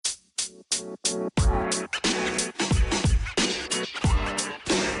What's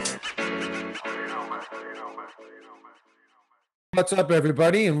up,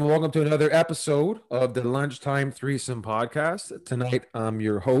 everybody, and welcome to another episode of the Lunchtime Threesome Podcast. Tonight, I'm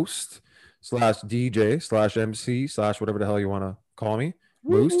your host slash DJ slash MC slash whatever the hell you want to call me,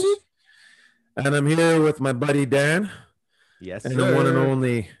 Moose. And I'm here with my buddy Dan. Yes, and sir. The one and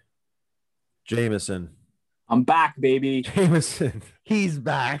only Jameson. I'm back, baby. Jameson. He's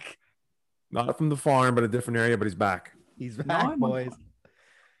back. Not from the farm, but a different area, but he's back. He's back, boys.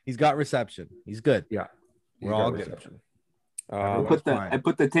 He's got reception. He's good. Yeah. We're all good. Reception. I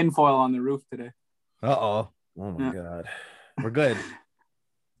put the tinfoil on the roof today. Oh my God. We're good.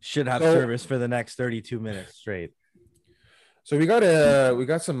 Should have service for the next 32 minutes straight. So we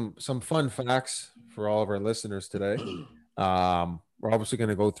got some fun facts for all of our listeners today. We're obviously going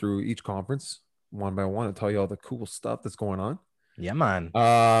to go through each conference one by one and tell you all the cool stuff that's going on. Yeah, man.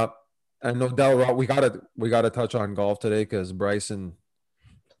 And no doubt, we gotta touch on golf today because Bryson,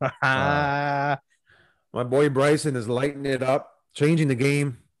 my boy Bryson is lighting it up, changing the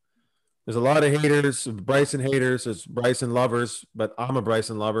game. There's a lot of haters, Bryson haters, there's Bryson lovers, but I'm a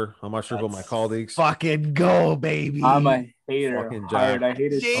Bryson lover. I'm not sure about my colleagues. Fucking go, baby. I'm a hater. I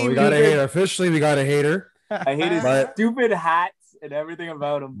hate it. Oh, we got a hater. Officially, we got a hater. I hate his stupid hats and everything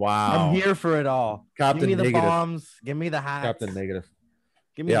about him. Wow. I'm here for it all. Captain Give me the Negative. Bombs. Give me the hats. Captain Negative.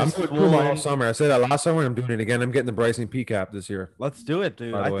 Give me I'm doing Puma all summer. I said that last summer. I'm doing it again. I'm getting the Bryson P cap this year. Let's do it,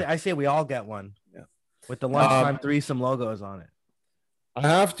 dude. I say we all get one. Yeah. With the Lunchtime Threesome logos on it. I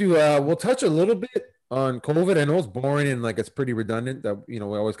have to. We'll touch a little bit on COVID. I know it's boring and like it's pretty redundant. That we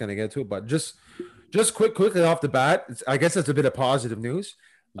always kind of get to it, but just quickly off the bat, I guess it's a bit of positive news.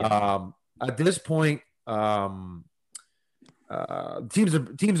 Yeah. At this point,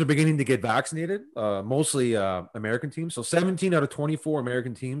 teams are beginning to get vaccinated. Mostly American teams. So 17 out of 24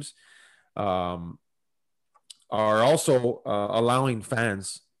 American teams are also allowing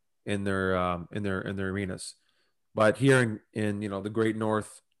fans in their arenas. But here in the Great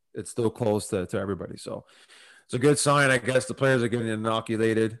North, it's still closed to everybody. So it's a good sign, I guess. The players are getting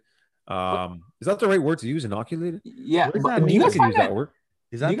inoculated. Is that the right word to use? Inoculated? Yeah. Do you guys find that word?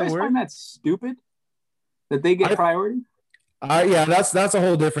 Is that the word? Find that stupid that they get priority? Yeah, that's a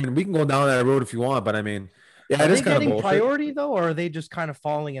whole different. We can go down that road if you want, but I mean, yeah, it is kind of bullshit. Priority though, or are they just kind of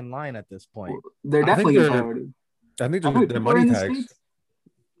falling in line at this point? They're definitely getting priority. I think they're money tags.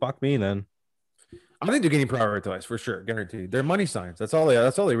 Fuck me then. I think they're getting prioritized for sure, guaranteed. They're money signs. That's all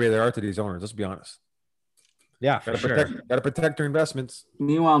they really are to these owners. Let's be honest. Yeah, gotta protect their investments.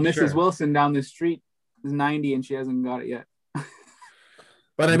 Meanwhile, Mrs. Wilson down the street is 90 and she hasn't got it yet.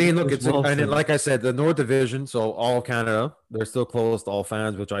 But I mean, look, and like I said, the North Division, so all Canada, they're still closed to all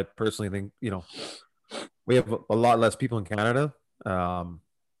fans, which I personally think, we have a lot less people in Canada.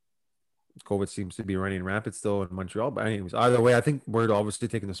 COVID seems to be running rampant still in Montreal. But anyways, either way, I think we're obviously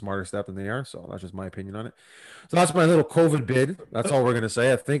taking the smarter step than they are. So that's just my opinion on it. So that's my little COVID bid. That's all we're going to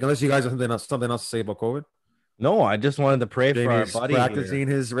say, I think, unless you guys have something else to say about COVID. No, I just wanted to pray for our buddy practicing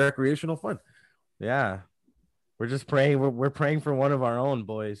his recreational fun. Yeah. We're just praying. We're praying for one of our own,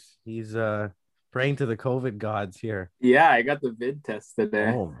 boys. He's praying to the COVID gods here. Yeah, I got the vid test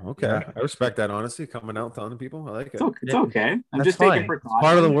today. Oh, okay. Yeah. I respect that honesty. Coming out, telling people. I like it. It's okay. I'm just taking precautions. It's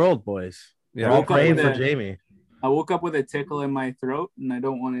part of the world, boys. Yeah, we're all praying for Jamie. I woke up with a tickle in my throat, and I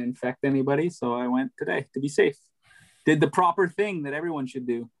don't want to infect anybody, so I went today to be safe. Did the proper thing that everyone should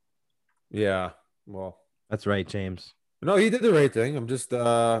do. Yeah, well, that's right, James. No, he did the right thing. I'm just,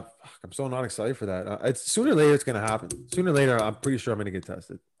 I'm so not excited for that. It's sooner or later it's gonna happen. Sooner or later, I'm pretty sure I'm gonna get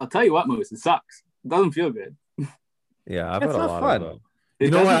tested. I'll tell you what, Moose, it sucks. It doesn't feel good. Yeah, I've had a lot of.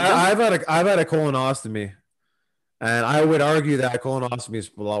 You know what? I've had a colonoscopy, and I would argue that colonoscopy is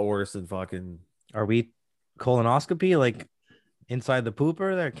a lot worse than fucking. Are we colonoscopy like inside the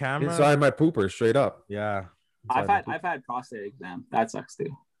pooper? Their camera inside my pooper, straight up. Yeah, I've had prostate exam. That sucks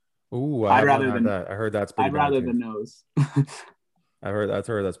too. Ooh, I heard that's pretty bad. I'd rather the nose. I've heard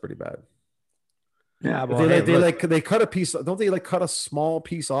that's pretty bad. Yeah, well, they cut a piece. Don't they like cut a small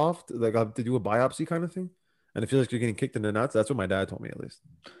piece off to do a biopsy kind of thing? And it feels like you're getting kicked in the nuts. That's what my dad told me, at least.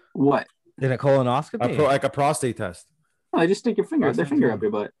 What? In a colonoscopy? Like a prostate test. Oh, they just stick their finger up your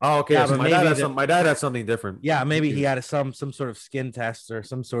butt. Oh, okay. Yeah, so my dad had something different. Yeah, maybe he had some sort of skin test or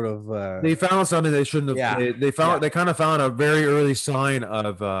some sort of. They found something they shouldn't have. Yeah. They kind of found a very early sign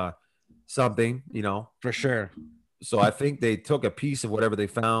of something, for sure. So I think they took a piece of whatever they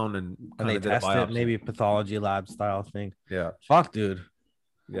found and they tested it, maybe pathology lab style thing. Yeah. Fuck, dude.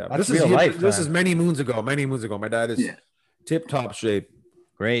 Yeah. That's real life. This is many moons ago. My dad is tip top shape.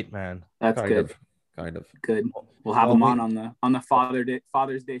 Great, man. That's kind of. Good. We'll have him on the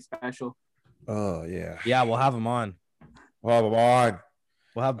Father's Day special. Oh yeah. Yeah, we'll have him on. Oh, come on.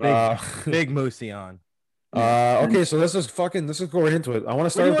 We'll have big Moosey on. Okay, so let's just go right into it. I want to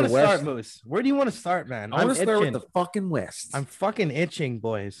start with the West. Moose? Where do you want to start, man? I want to start with the fucking West. I'm fucking itching,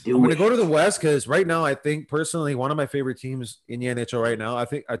 boys. I'm going to go to the West because right now, I think personally, one of my favorite teams in the NHL right now, I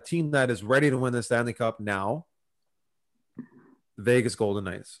think a team that is ready to win the Stanley Cup now, the Vegas Golden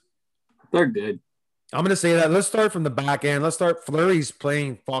Knights. They're good. I'm going to say that. Let's start from the back end. Let's start. Fleury's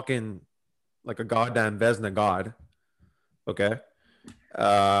playing fucking like a goddamn Vezina god. Okay.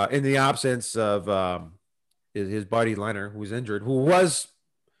 In the absence of his buddy Leonard, who's injured, who was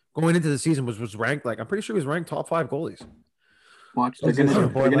going into the season was ranked like I'm pretty sure he was ranked top 5 goalies. Watch, they're gonna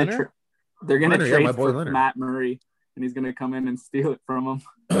trade for Matt Murray, and he's gonna come in and steal it from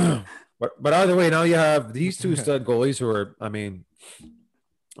him. but either way, now you have these two stud goalies who are, I mean,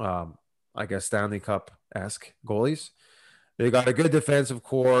 I guess Stanley Cup-esque goalies. They got a good defensive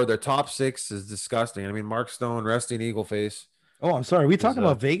core. Their top 6 is disgusting. I mean, Mark Stone, resting eagle face. Oh, I'm sorry. Are we talking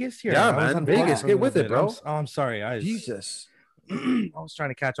about Vegas here? Yeah, man. Vegas. Get with it, bro. I'm sorry. Jesus. I was trying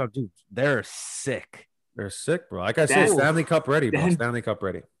to catch up. Dude, they're sick. They're sick, bro. Like I said, Stanley Cup ready, bro. Stanley Cup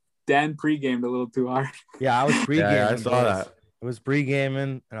ready. Dan pre-gamed a little too hard. Yeah, I was pre-gaming. Yeah, I saw that. It was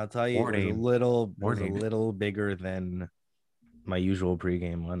pre-gaming, and I'll tell you, it was a little bigger than my usual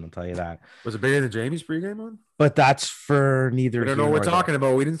pre-game one. I'll tell you that. Was it bigger than Jamie's pre-game one? But that's for neither. I don't know what we're talking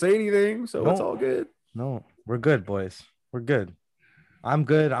about. We didn't say anything, so it's all good. No, we're good, boys. We're good. I'm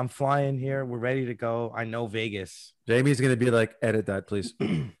good. I'm flying here. We're ready to go. I know Vegas. Jamie's gonna be like, edit that, please.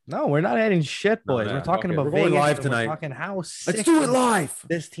 No, we're not editing shit, boys. We're talking about Vegas. Live tonight. We're talking how sick. Let's do it live.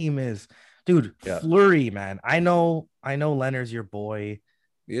 This team is, dude. Yeah. Fleury, man. I know. Leonard's your boy.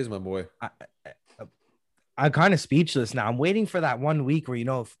 He is my boy. I'm kind of speechless now. I'm waiting for that 1 week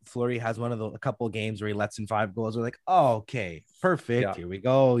where Fleury has a couple of games where he lets in 5 goals. We're like, oh, okay, perfect. Yeah. Here we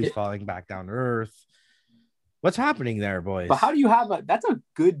go. He's falling back down to earth. What's happening there, boys? But how do you have that's a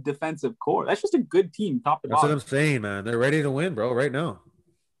good defensive core? That's just a good team, top to bottom. That's what I'm saying, man. They're ready to win, bro, right now.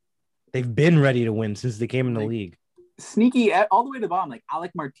 They've been ready to win since they came in the league. Sneaky all the way to the bottom, like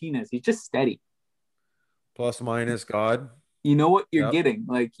Alec Martinez. He's just steady. Plus, minus, God. You know what you're getting.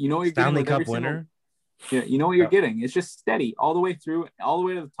 Like, you know what you're Stanley getting. Cup winner. Yeah, you know what you're getting. It's just steady all the way through, all the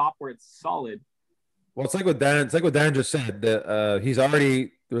way to the top where it's solid. Well, it's like what Dan just said. That he's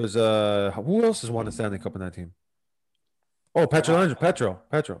already there's who else has won the Stanley Cup in that team? Oh, Petro. So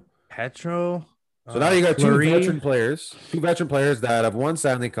now you got Fleury. two veteran players that have won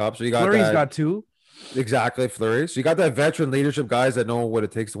Stanley Cup. So you got Fleury's got 2. Exactly, Fleury. So you got that veteran leadership guys that know what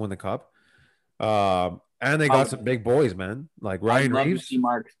it takes to win the cup. And they got some big boys, man. Like Ryan Reeves.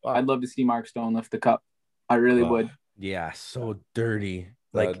 I'd love to see Mark Stone lift the cup. I really would. Yeah, so dirty.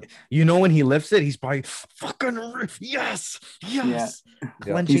 Like, when he lifts it, he's probably fucking yes. Yeah.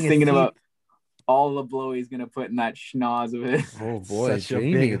 He's thinking about all the blow he's gonna put in that schnoz of his. Oh boy,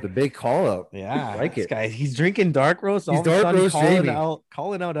 Jamie with the big call up. Yeah, like it. Guy, he's drinking dark roast. He's calling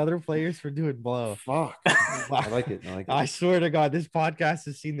out other players for doing blow. Fuck, I like it. I swear to God, this podcast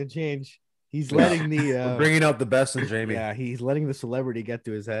has seen the change. He's letting We're bringing out the best in Jamie. Yeah, he's letting the celebrity get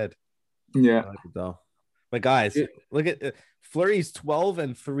to his head. Yeah. I like it though. But guys, look at Fleury's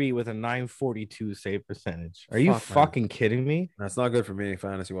 12-3 with a .942 save percentage. Are you fucking kidding me? That's not good for me,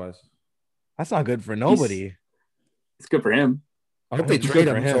 fantasy wise. That's not good for nobody. It's good for him. I hope they trade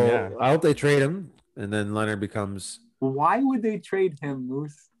him. I hope they trade him, and then Leonard becomes. Why would they trade him,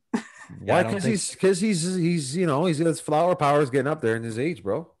 Moose? Why? Because he's his flower power is getting up there in his age,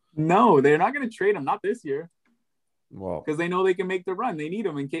 bro. No, they're not going to trade him. Not this year. Well, because they know they can make the run. They need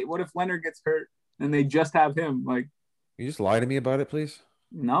him. What if Leonard gets hurt and they just have him? Like, you just lie to me about it, please.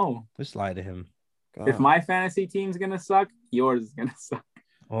 No, just lie to him. God. If my fantasy team's gonna suck, yours is gonna suck.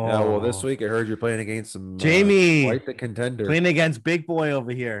 Oh. Yeah, well, this week I heard you're playing against some Jamie, quite the contender. Playing against big boy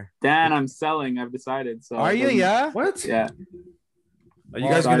over here. Dan, I'm selling. I've decided. So are you? Yeah. What? Yeah. Are you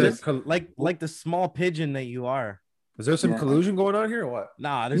guys gonna like the small pigeon that you are? Is there some collusion going on here or what?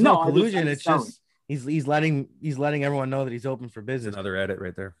 Nah, there's no collusion. It's just he's letting everyone know that he's open for business. Another edit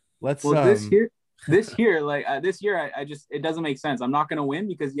right there. Let's this year, it doesn't make sense. I'm not gonna win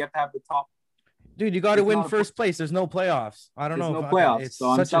because you have to have the top. Dude, you got to win first place. There's no playoffs. I don't know. No playoffs. It's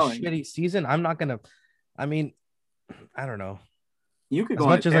such a shitty season. I'm not gonna. I mean, I don't know. You could go as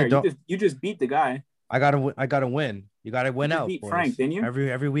much as I don't. You just beat the guy. I gotta win. You gotta win out. Beat Frank, didn't you?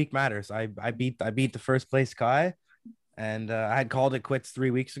 Every week matters. I beat the first place guy, and I had called it quits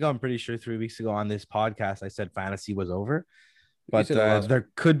 3 weeks ago. I'm pretty sure 3 weeks ago on this podcast I said fantasy was over. But there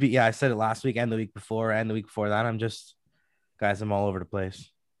could be. Yeah, I said it last week and the week before that. I'm all over the place.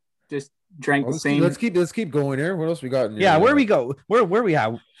 just drank the same. Let's keep going here. What else we got? Where we go? Where we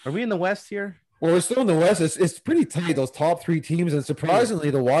at? Are we in the West here? Well, we're still in the West. It's pretty tight. Those top 3 teams, and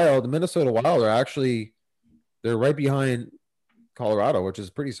surprisingly, the Minnesota Wild they're right behind Colorado, which is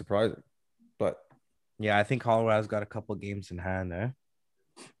pretty surprising. But yeah, I think Colorado's got a couple games in hand there.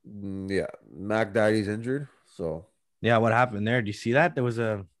 Yeah, Mac Daddy's injured, so yeah. What happened there? Do you see that? There was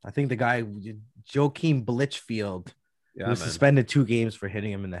I think the guy Joakim Blichfield was suspended 2 games for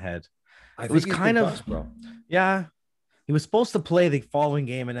hitting him in the head. It was kind of, bro. Yeah. He was supposed to play the following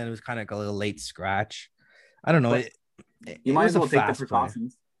game, and then it was kind of like a little late scratch. I don't know. You might as well take the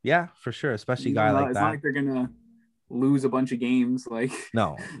precautions. Yeah, for sure. Especially a guy like that. It's not like they're gonna lose a bunch of games. Like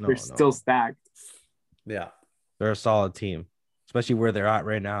no, they're still stacked. Yeah, they're a solid team, especially where they're at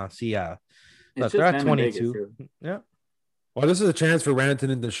right now. See, they're at 22. Yeah. Well, this is a chance for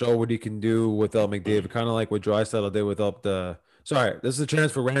Rantanen to show what he can do without McDavid, kind of like what Draisaitl did without the. Sorry, this is a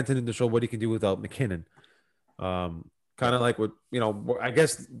chance for Rantanen to show what he can do without McKinnon. Kind of like what, I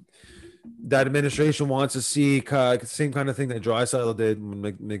guess that administration wants to see, same kind of thing that Draisaitl did when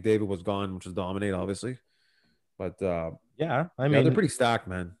McDavid was gone, which is dominate, obviously. But yeah, I mean, they're pretty stacked,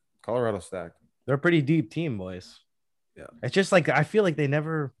 man. Colorado stacked. They're a pretty deep team, boys. Yeah, it's just like I feel like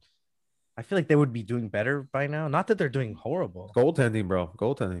they would be doing better by now. Not that they're doing horrible. Goaltending, bro.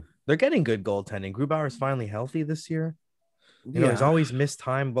 Goaltending. They're getting good goaltending. Grubauer's finally healthy this year. You know, he's always missed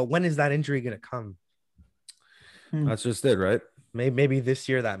time, but when is that injury gonna come? That's just it, right? Maybe this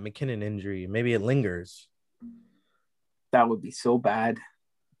year, that McKinnon injury, maybe it lingers. That would be so bad.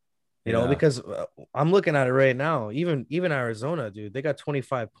 You know, because I'm looking at it right now. Even Arizona, dude, they got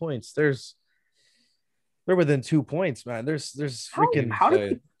 25 points. They're within 2 points, man. There's freaking.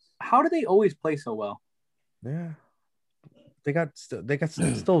 How do they always play so well? Yeah, they got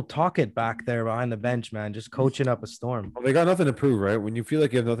still Tocchet back there behind the bench, man, just coaching up a storm. Well, they got nothing to prove, right? When you feel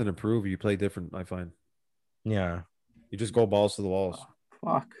like you have nothing to prove, you play different. I find. Yeah, you just go balls to the walls.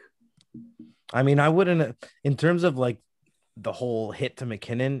 Fuck. I mean, I wouldn't. In terms of like the whole hit to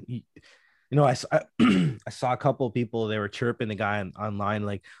McKinnon, you know, I saw a couple of people, they were chirping the guy online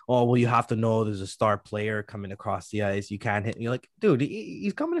like, oh, well, you have to know there's a star player coming across the ice. You can't hit. And you're like, dude,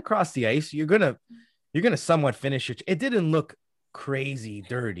 he's coming across the ice. You're gonna somewhat finish it. It didn't look crazy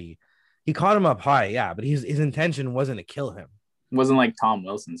dirty. He caught him up high, yeah, but his intention wasn't to kill him. It wasn't like Tom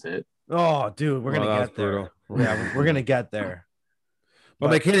Wilson's hit. Oh, dude, we're gonna get there. Yeah, we're gonna get there. But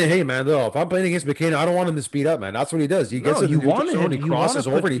McKinnon, hey man, though, if I'm playing against McKinnon, I don't want him to speed up, man. That's what he does. He gets you want he crosses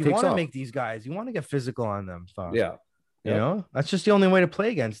over, and he takes off. You want to make these guys. You want to get physical on them. Yeah, you know, that's just the only way to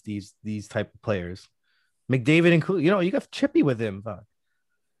play against these type of players. McDavid included. You know, you got Chippy with him.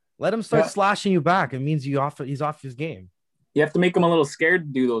 Let him start slashing you back. It means he's off his game. You have to make him a little scared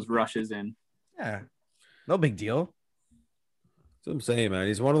to do those rushes in. Yeah, no big deal. That's what I'm saying, man.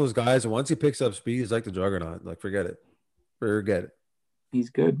 He's one of those guys, and once he picks up speed, he's like the juggernaut. Like, forget it. He's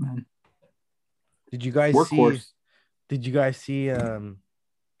good, man. Did you guys see? I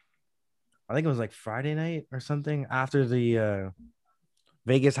think it was like Friday night or something after the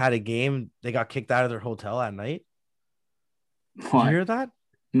Vegas had a game. They got kicked out of their hotel at night. Did you hear that?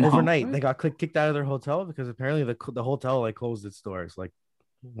 No. Overnight, they got kicked out of their hotel because apparently the hotel like closed its doors, like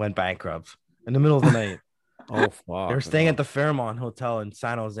went bankrupt in the middle of the night. Oh, fuck. They were staying at the Fairmont Hotel in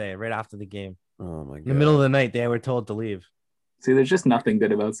San Jose right after the game. Oh my god! In the middle of the night, they were told to leave. See, there's just nothing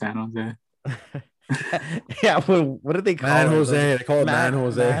good about San Jose. Yeah, what did they call it? Jose. They call it Man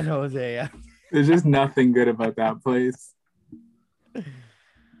Jose. Man Jose, yeah. There's just nothing good about that place.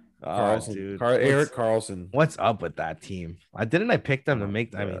 Carlson, dude. Erik Karlsson. What's up with that team? I pick them to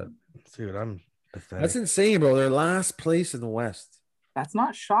make. I mean, dude, I'm pathetic. That's insane, bro. They're last place in the West. That's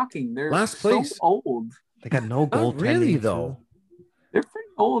not shocking. They're last place. So old. They got no goaltending. Really though. They're pretty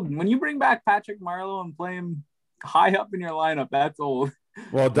old. When you bring back Patrick Marleau and play him high up in your lineup, that's old.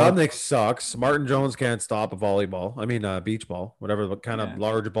 Well, Dubnyk sucks. Martin Jones can't stop a volleyball. I mean, beach ball, whatever kind of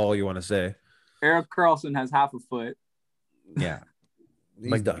large ball you want to say. Erik Karlsson has half a foot. Yeah.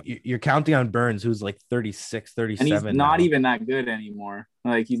 Like you're counting on Burns, who's like 36, 37. And he's not even that good anymore.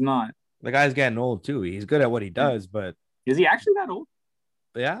 Like, he's not. The guy's getting old, too. He's good at what he does, but... Is he actually that old?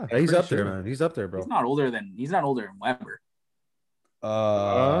 Yeah, he's up there, man. He's up there, bro. He's not older than Weber.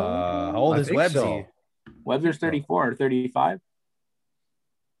 How old is Websy? So. Webster's 34 or 35.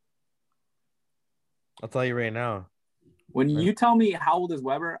 I'll tell you right now. When you tell me how old is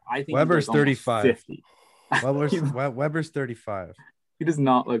Weber, I think Weber's like 35. 50. Weber's 35. He does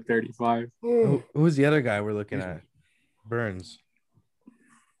not look 35. Who's the other guy we're looking at? Burns.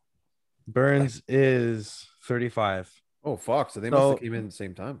 Burns is 35. Oh, fuck. So they must have came in at the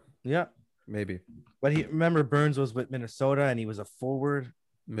same time. Yeah. Maybe. But remember Burns was with Minnesota and he was a forward.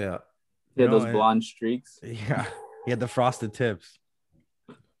 Yeah. He had those blonde streaks. Yeah, he had the frosted tips.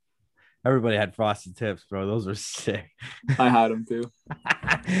 Everybody had frosted tips, bro. Those were sick. I had them too.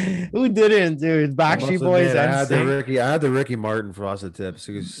 Who didn't, dude? Backstreet Boys. I had the Ricky Martin frosted tips.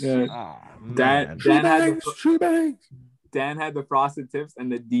 Yeah. Oh, Dan had the frosted tips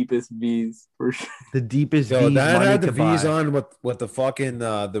and the deepest V's for sure. The deepest V's. Dan had the V's on with the fucking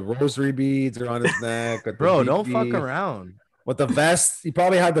the rosary beads are on his neck. Bro, don't fuck around. With the vest, he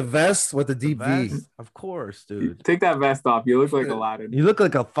probably had the vest with the deep V. Of course, dude. Take that vest off. You look like Aladdin. You look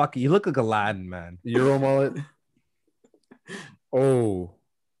like Aladdin, man. Euro mullet. Oh,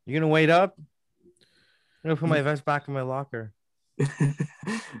 you gonna wait up? I'm gonna put my vest back in my locker.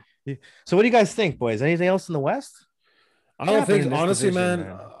 So, what do you guys think, boys? Anything else in the West? I don't think, honestly, man.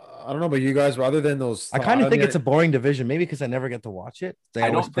 I don't know about you guys, but other than those, I kind of think it's a boring division, maybe because I never get to watch it. I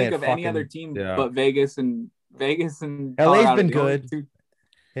don't think of any other team but Vegas and LA's Colorado, been good.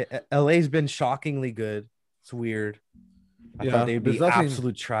 LA's been shockingly good. It's weird. I thought they'd be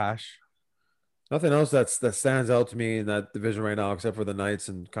absolute trash. Nothing else that stands out to me in that division right now, except for the Knights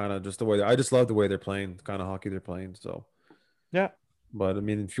and kind of just the way I just love the way they're playing, the kind of hockey they're playing. So, yeah. But I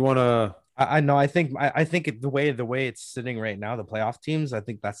mean, if you want to, I know. I think the way it's sitting right now, the playoff teams. I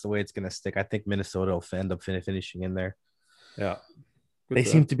think that's the way it's gonna stick. I think Minnesota will end up finishing in there. Yeah, they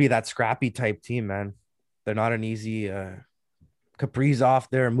seem to be that scrappy type team, man. They're not an easy. Kaprizov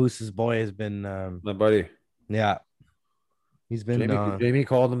there, Moose's boy has been. My buddy. Yeah, he's been. Jamie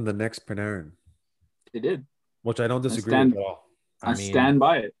called him the next Panarin. They did, which I don't disagree with at all. I stand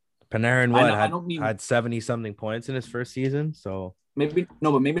by it. Panarin had 70-something points in his first season, so. Maybe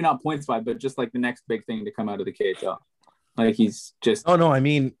not points by, but just like the next big thing to come out of the KHL. Like he's just. Oh no, I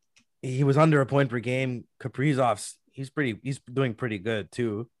mean, he was under a point per game. Kaprizov's he's doing pretty good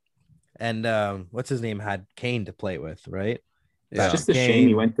too, and what's his name had Kane to play with, right? Yeah. It's just a shame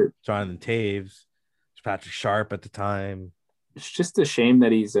he went to Jonathan Taves, Patrick Sharp at the time. It's just a shame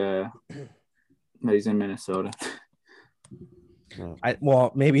that he's in Minnesota.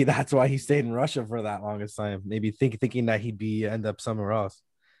 Well, maybe that's why he stayed in Russia for that longest time. Maybe thinking that he'd end up somewhere else.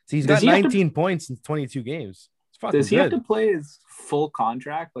 See, he's got 19 points in 22 games. Does he have to play his full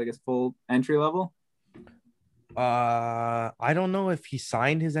contract, like his full entry level? I don't know if he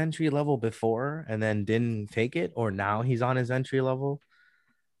signed his entry level before and then didn't take it, or now he's on his entry level.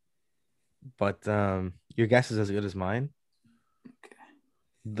 But your guess is as good as mine. Okay.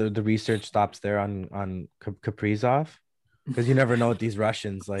 The research stops there on Kaprizov. Because you never know with these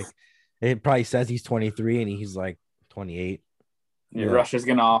Russians. Like, it probably says he's 23 and he's like 28. Yeah. Russia's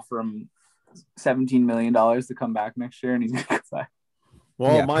going to offer him $17 million to come back next year, and he's going to come back.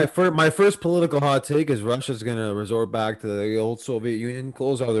 Well, my first political hot take is Russia's going to resort back to the old Soviet Union,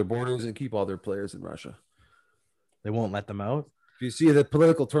 close all their borders, and keep all their players in Russia. They won't let them out? If you see the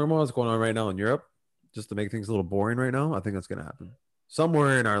political turmoil that's going on right now in Europe, just to make things a little boring right now, I think that's going to happen.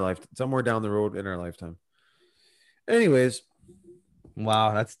 Somewhere down the road in our lifetime. Anyways,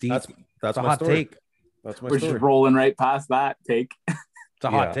 wow, that's deep. That's a my hot story. take. That's my We're story. just rolling right past that take. It's a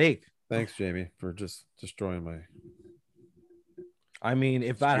hot take. Thanks, Jamie, for just destroying my. I mean,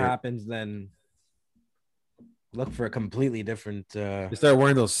 if that happens, then look for a completely different. You start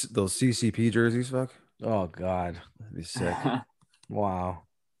wearing those CCP jerseys, fuck. Oh God, that'd be sick. Wow.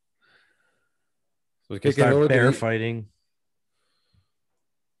 So start bear fighting.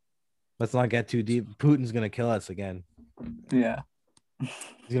 Let's not get too deep. Putin's gonna kill us again. Yeah.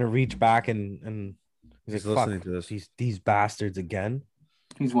 He's gonna reach back and he's like, listening to this. These bastards again.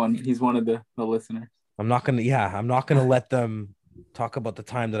 He's one of the listeners. I'm not gonna let them talk about the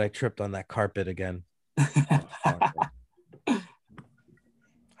time that I tripped on that carpet again. I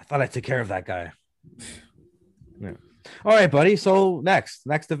thought I took care of that guy. Yeah. All right, buddy. So next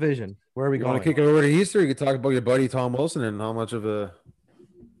division. Where are we going? Want to kick it over to Easter? You can talk about your buddy Tom Wilson and how much of a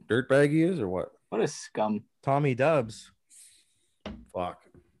dirtbag he is, or what? What a scum. Tommy Dubs. Fuck.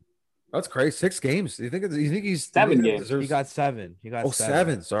 That's crazy. 6 games. You think he's 7 games? He got 7.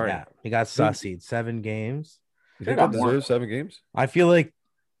 Seven. Sorry. Yeah. He got sussied. 7 games. You think that deserves 7 games? I feel like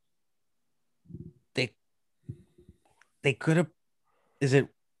they could have. Is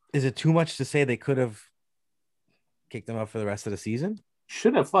it too much to say they could have kicked him out for the rest of the season?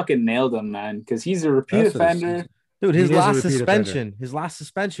 Should have fucking nailed him, man, because he's a repeat offender. Dude, his last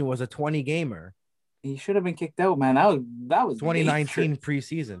suspension was a 20 gamer. He should have been kicked out, man. That was 2019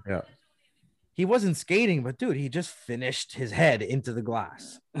 preseason. Yeah. He wasn't skating, but dude, he just finished his head into the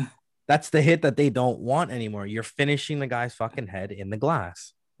glass. That's the hit that they don't want anymore. You're finishing the guy's fucking head in the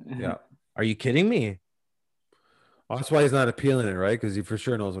glass. Yeah. Are you kidding me? Well, that's why he's not appealing it, right? Because he for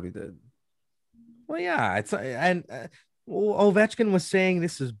sure knows what he did. Well, yeah. Well, Ovechkin was saying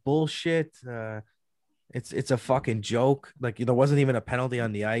this is bullshit. It's a fucking joke. Like there wasn't even a penalty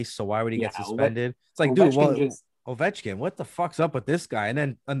on the ice, so why would he get suspended? It's like, dude, well, Ovechkin, what the fuck's up with this guy?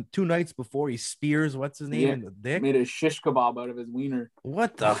 And then 2 nights before, he spears what's his name in the dick. Made a shish kebab out of his wiener.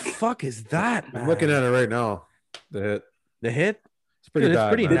 What the fuck is that, man? I'm looking at it right now. The hit. It's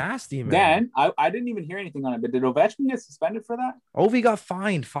pretty nasty, man. Dan, I didn't even hear anything on it, but did Ovechkin get suspended for that? Ovi got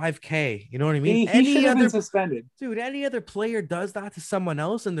fined $5,000. You know what I mean? He should have been suspended. Dude, any other player does that to someone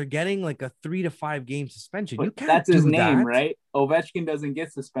else and they're getting like a 3 to 5 game suspension. But you can't that's do his name, that. right? Ovechkin doesn't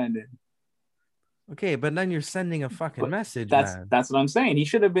get suspended. Okay, but then you're sending a fucking message, that's, man. That's what I'm saying. He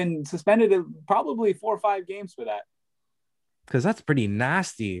should have been suspended probably 4 or 5 games for that. Because that's pretty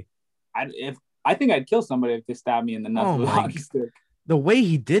nasty. I think I'd kill somebody if they stabbed me in the nuts with a hockey stick. The way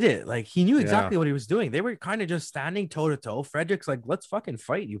he did it, like he knew exactly what he was doing. They were kind of just standing toe to toe. Frederick's like, "Let's fucking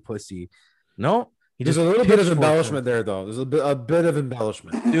fight, you pussy." No, there's a little bit of embellishment there, though. There's a bit of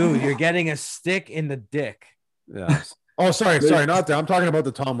embellishment. Dude, you're getting a stick in the dick. Yeah. Oh, sorry, not that. I'm talking about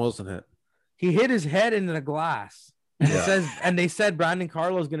the Tom Wilson hit. He hit his head into the glass, and they said Brandon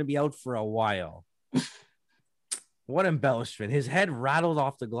Carlo is going to be out for a while. What embellishment! His head rattled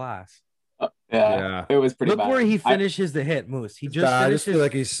off the glass. Yeah, it was pretty bad. Look where he finishes the hit, Moose. He just I just feel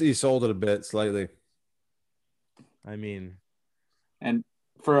like he sold it a bit slightly. I mean, and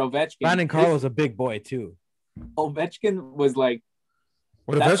for Ovechkin, Brandon Carlo's a big boy too. Ovechkin was like,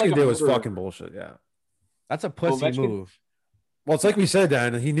 what Ovechkin did was fucking bullshit. Yeah, that's a pussy move. Well, it's like we said,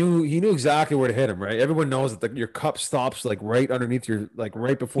 Dan. He knew exactly where to hit him. Right, everyone knows that your cup stops like right underneath your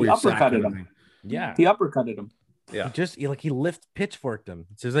right before your sack. Yeah, he uppercutted him. Yeah, he pitchforked him.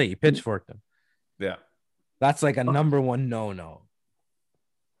 It's his he pitchforked him. Yeah, that's like a number one no.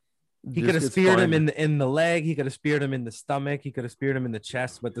 He could have speared him in the leg. He could have speared him in the stomach. He could have speared him in the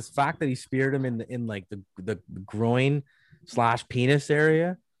chest. But this fact that he speared him in like the groin / penis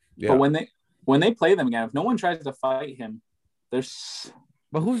area. Yeah. But when they play them again, if no one tries to fight him, there's.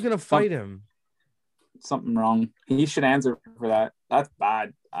 But who's gonna fight him? Something wrong. He should answer for that. That's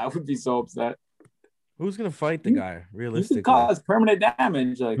bad. I would be so upset. Who's gonna fight the guy? Realistically, he could cause permanent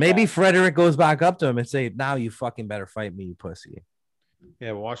damage. Like maybe Frederick goes back up to him and say, "Now you fucking better fight me, you pussy."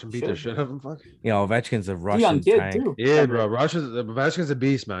 Yeah, watch him beat the shit out of him. Fuck. You know, Ovechkin's a Russian tank. Too. Yeah, bro. Ovechkin's a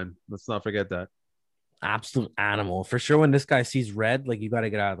beast, man. Let's not forget that. Absolute animal for sure. When this guy sees red, like you got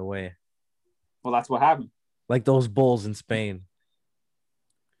to get out of the way. Well, that's what happened. Like those bulls in Spain.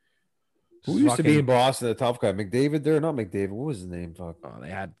 Who used to be in Boston, the tough guy? McDavid there? Not McDavid. What was his name? Fuck. Oh, they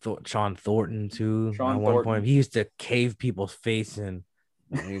had Sean Thornton too. At one point, he used to cave people's face in.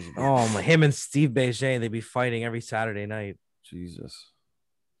 Him and Steve Bégin, they'd be fighting every Saturday night. Jesus.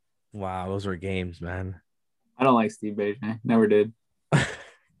 Wow, those were games, man. I don't like Steve Bégin. Never did.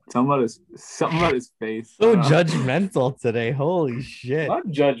 Something about his face. So judgmental today. Holy shit. Not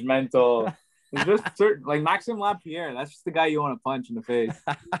judgmental. It's just certain, like Maxime Lapierre. That's just the guy you want to punch in the face.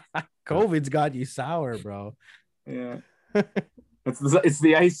 COVID's got you sour, bro. Yeah. It's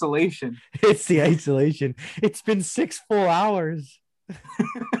the isolation. It's the isolation. It's been 6 full hours.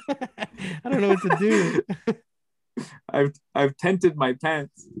 I don't know what to do. I've tented my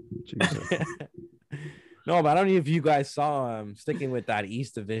pants. Jesus. No, but I don't know if you guys saw sticking with that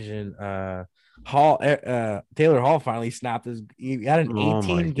East Division. Taylor Hall finally snapped he had an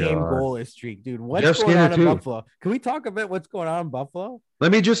 18-game goalless streak, dude. What's going on in Buffalo? Can we talk about what's going on in Buffalo? I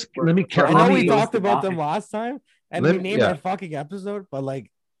know we talked about them last time and we named our fucking episode, but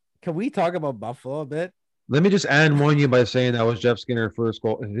like, can we talk about Buffalo a bit? Let me just warn you by saying that was Jeff Skinner's first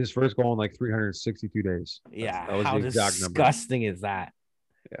goal in like 362 days. That was how the exact disgusting number. Is that?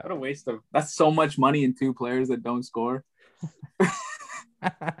 Yeah. What a waste of that's so much money in 2 players that don't score.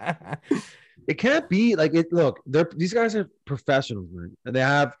 It can't be like it. Look, these guys are professionals, man, and they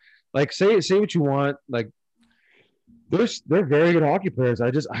have like say what you want. Like they're very good hockey players.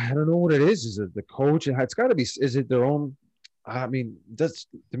 I don't know what it is. Is it the coach? It's got to be. Is it their own? I mean, that's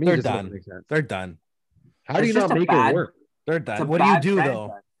to me. They're done. They're done. How do you not make it work? They're done. What do you do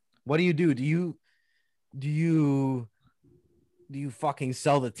though? What do you do? Do you fucking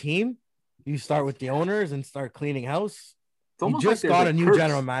sell the team? You start with the owners and start cleaning house. You just got a new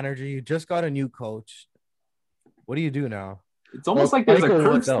general manager. You just got a new coach. What do you do now? It's almost like there's a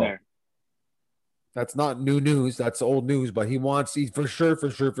curse there. That's not new news. That's old news. But he's for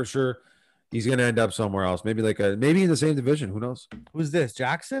sure. He's gonna end up somewhere else. Maybe maybe in the same division. Who knows? Who's this?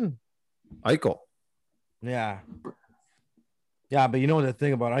 Jackson? Eichel. Yeah. Yeah, but you know what the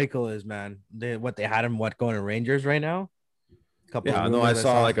thing about Eichel is, man. They had him going to Rangers right now. I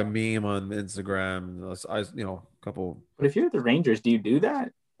saw like a meme on Instagram. Couple. But if you're the Rangers, do you do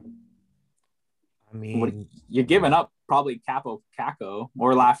that? I mean, you're giving up probably Capo Caco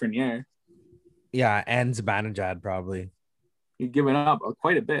or Lafreniere. yeah, and Zibanejad probably. You're giving up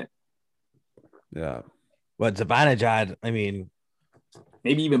quite a bit. Yeah. But Zibanejad, I mean,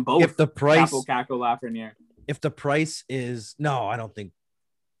 maybe even both. If the price, Capo Caco, Lafreniere. If the price is no, I don't think.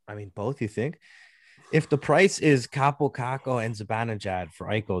 I mean, both. You think? If the price is Capo Caco and Zibanejad for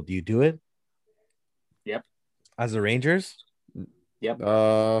Eichel, do you do it? Yep. As the Rangers? Yep.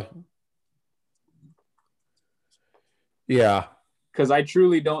 Yeah. Because I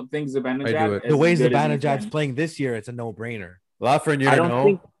truly don't think Zibanejad. The way Zibanejad's playing this year, it's a no-brainer.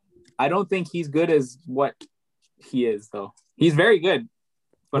 Lafreniere, I don't think he's good as what he is, though. He's very good,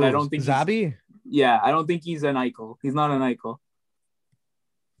 but I don't think Zabi. Yeah, I don't think he's an Eichel. He's not an Eichel.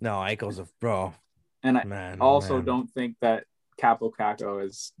 No, Eichel's a bro. And I don't think that Capo Caco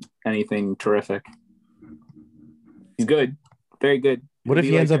is anything terrific. He's good, very good. What if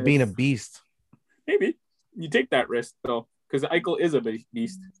he ends up being a beast? Maybe you take that risk though, because Eichel is a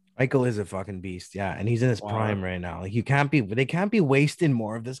beast. Eichel is a fucking beast, yeah, and he's in his prime right now. Like they can't be wasting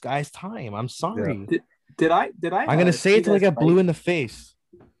more of this guy's time. I'm sorry. Yeah. Did I? I'm gonna say it till I get blue in the face.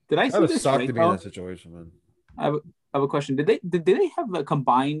 Did I see this? Suck to be in that situation, man. I have a question. Did they have a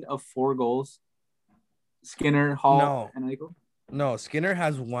combined of 4 goals? Skinner, Hall, and Eichel? No, Skinner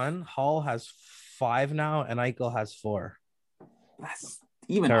has 1, Hall has 5 now, and Eichel has 4. That's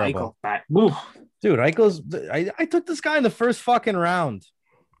even terrible. Eichel. Dude, Eichel's I took this guy in the first fucking round.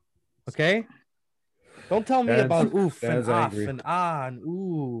 Okay? Don't tell me about oof and off and and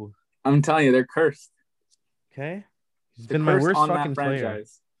ooh. I'm telling you, they're cursed. Okay? He's been my worst fucking player.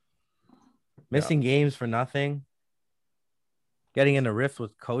 Missing games for nothing. Getting in a rift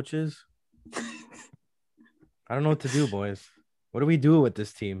with coaches. I don't know what to do, boys. What do we do with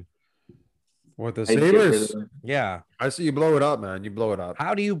this team? With the Sabres? Yeah. I see you blow it up, man. You blow it up.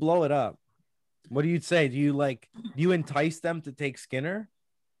 How do you blow it up? What do you say? Do you entice them to take Skinner?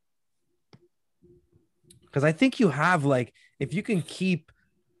 Because I think you have if you keep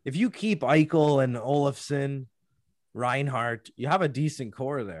Eichel and Olofsson, Reinhart, you have a decent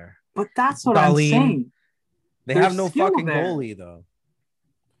core there. But that's what I'm saying. They have no fucking goalie though.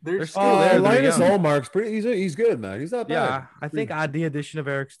 They're still there. Linus Ullmark's he's good, man. He's not bad. Yeah, I think the addition of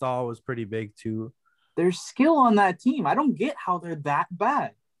Eric Stahl was pretty big too. There's skill on that team. I don't get how they're that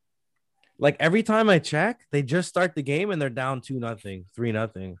bad. Like every time I check, they just start the game and they're down 2-0,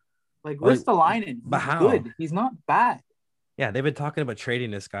 3-0. Like Ristolainen, he's good. He's not bad. Yeah, they've been talking about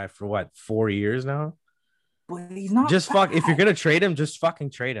trading this guy for what, 4 years now? But he's not just bad. If you're gonna trade him, just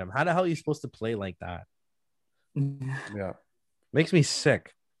fucking trade him. How the hell are you supposed to play like that? Yeah, makes me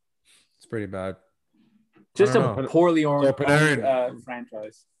sick. It's pretty bad. Just a poorly organized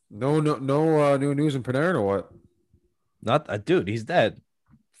franchise. No new news in Panarin or what? Not a dude. He's dead.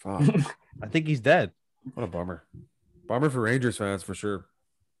 Fuck. I think he's dead. What a bummer. Bummer for Rangers fans for sure.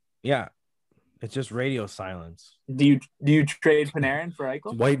 Yeah, it's just radio silence. Do you trade Panarin for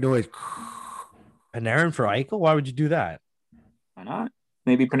Eichel? White noise. Panarin for Eichel? Why would you do that? Why not?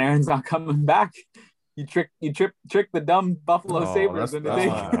 Maybe Panarin's not coming back. You trick the dumb Buffalo Sabres into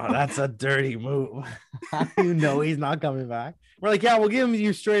thinking. That's a dirty move. How do you know he's not coming back? We're like, yeah, we'll give him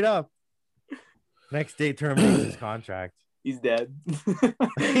you straight up. Next day terminates his contract. He's dead.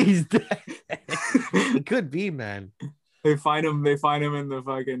 He's dead. It could be, man. They find him in the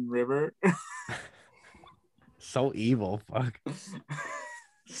fucking river. So evil, fuck.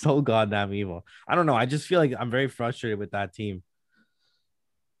 So goddamn evil. I don't know. I just feel like I'm very frustrated with that team.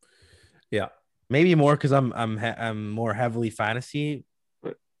 Yeah. Maybe more because I'm more heavily fantasy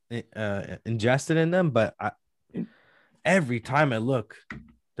ingested in them, but every time I look,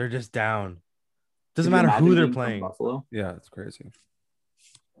 they're just down. Doesn't matter who they're playing. Buffalo? Yeah, it's crazy.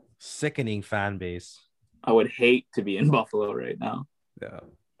 Sickening fan base. I would hate to be in Buffalo right now. Yeah.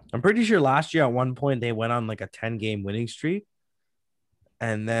 I'm pretty sure last year at one point they went on like a 10-game winning streak.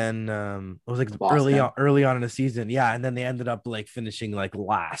 And then it was like early on in the season. Yeah. And then they ended up like finishing like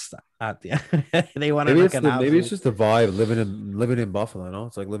last at the end. They went maybe it's just the vibe living in Buffalo, no?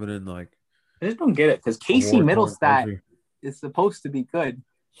 It's like living in like I just don't get it because Casey Middlestat is supposed to be good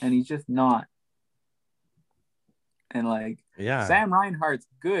and he's just not. And like Sam Reinhart's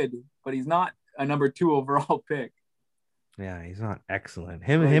good, but he's not a number 2 overall pick. Yeah, he's not excellent.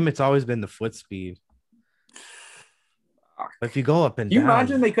 Him, it's always been the foot speed. But if you go up and down, you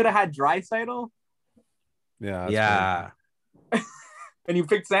imagine they could have had Draisaitl? Yeah. And you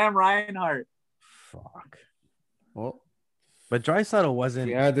picked Sam Reinhart. Fuck. Well, but Draisaitl wasn't.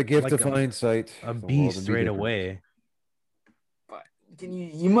 He had the gift of hindsight. A beast right away. But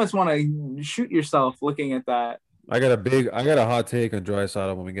you must want to shoot yourself looking at that. I got a hot take on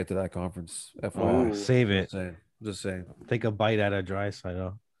Draisaitl when we get to that conference. FYI. Save it. Just saying. Take a bite out of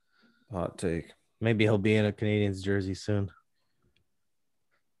Draisaitl. Hot take. Maybe he'll be in a Canadiens jersey soon.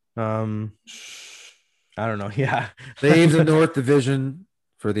 I don't know. Yeah. Save the North Division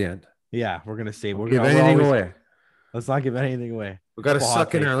for the end. Yeah, we're gonna save. We're gonna give anything away. Let's not give anything away. We got to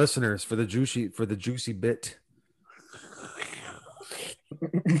suck in our listeners for the juicy bit.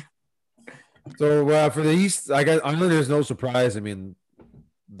 So for the East, I guess Islanders, no surprise. I mean,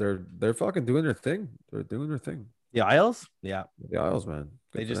 they're fucking doing their thing. They're doing their thing. The Isles, yeah, the Isles, man.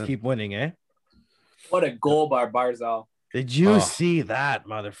 They just keep winning, eh? What a goal by Barzal! Did you see that,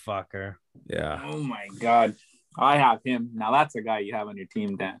 motherfucker? Yeah. Oh my god, I have him now. That's a guy you have on your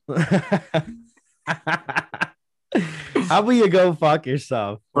team, Dan. How about you go fuck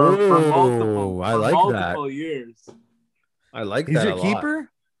yourself? For multiple years. I like He's that. He's your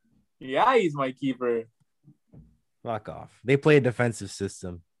keeper? Yeah, he's my keeper. Fuck off. They play a defensive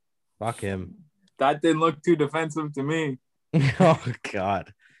system. Fuck him. That didn't look too defensive to me. Oh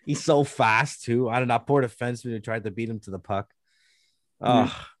god. He's so fast too. I don't know. Poor defenseman who tried to beat him to the puck.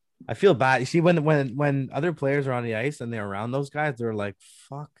 Oh, I feel bad. You see, when other players are on the ice and they're around those guys, they're like,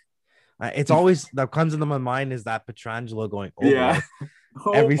 fuck. It's always that comes into my mind is that Pietrangelo going, oh, yeah.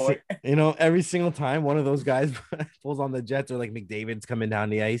 Every single time one of those guys pulls on the Jets or like McDavid's coming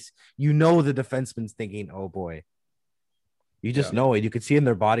down the ice, the defenseman's thinking, oh boy. You just know it. You could see in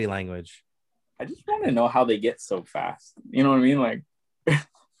their body language. I just want to know how they get so fast. You know what I mean? Like,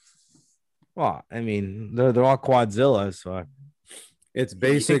 well, I mean, they're all quadzillas, so it's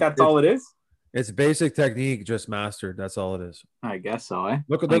basic. You think that's all it is? It's basic technique just mastered. That's all it is. I guess so, eh?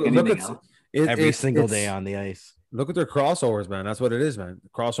 Look at every single day on the ice. Look at their crossovers, man. That's what it is, man.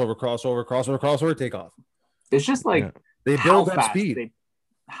 Crossover, take off. It's just like they build that speed.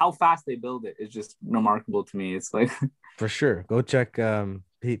 How fast they build it is just remarkable to me. It's like for sure. Go check PK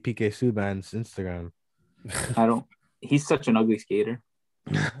Subban's Instagram. He's such an ugly skater.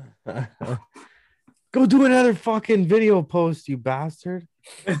 Go do another fucking video post, you bastard.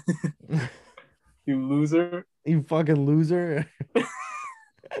 You loser. You fucking loser.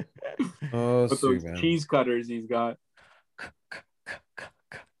 Oh, with those cheese cutters he's got.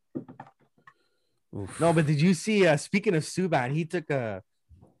 Oof. No, but did you see, speaking of Subban, he took a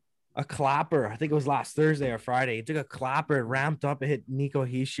clapper. I think it was last Thursday or Friday. He took a clapper, it ramped up, it hit Nico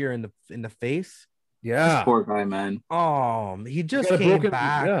Hischier in the face. Yeah. This poor guy, man. Oh, he just came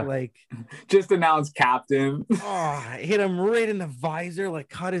back, like just announced captain. Oh, hit him right in the visor, like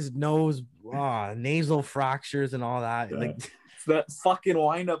cut his nose, nasal fractures and all that. Yeah. Like it's that fucking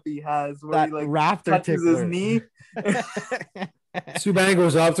windup he has where that he like raptor touches his knee. Subban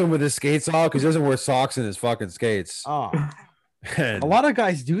goes up to him with his skates off because he doesn't wear socks in his fucking skates. Oh, a lot of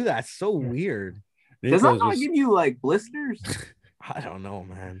guys do that. It's so weird. Does that not give you like blisters? I don't know,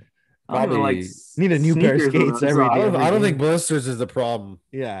 man. Probably like need a new pair of skates every day. I don't think blisters is the problem.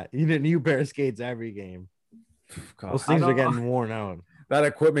 Yeah, you need a new pair of skates every game. God, those things are getting worn out. That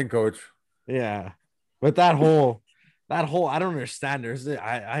equipment coach. Yeah, but that whole I don't understand.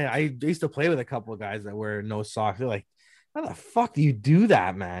 I used to play with a couple of guys that wear no socks. They're like, how the fuck do you do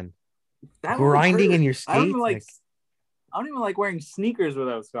that, man? Grinding in your skates. I don't even like wearing sneakers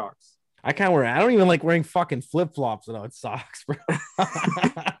without socks. I don't even like wearing fucking flip-flops without socks, bro.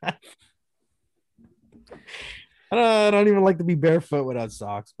 I don't even like to be barefoot without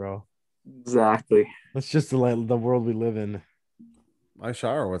socks, bro. Exactly. That's just the world we live in. I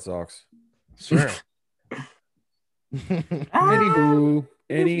shower with socks. Sure. Anywho.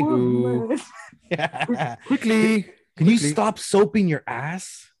 Yeah. Quickly. Can you stop soaping your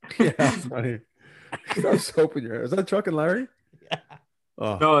ass? Yeah, that's funny. Stop soaping your ass. Is that Chuck and Larry? Yeah.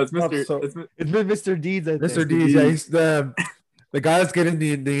 Oh, no, it's Mr. It's Mr. Deeds. Mr. Deeds. Yeah, he's the guy that's getting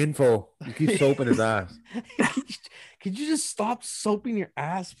the info. He keeps soaping his ass. Could you just stop soaping your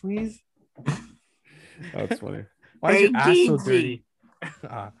ass, please? That's funny. Why is your ass so dirty?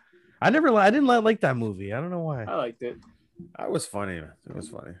 I didn't like that movie. I don't know why. I liked it. That was funny. It was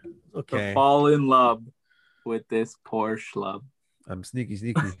funny. Okay. To fall in love with this poor schlub. I'm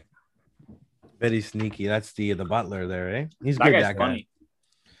sneaky. Very sneaky. That's the butler there, eh? He's that good. Guy's that guy. Funny.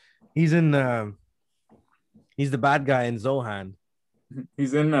 He's in. He's the bad guy in Zohan.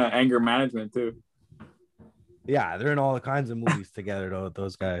 He's in anger management too. Yeah, they're in all kinds of movies together, though.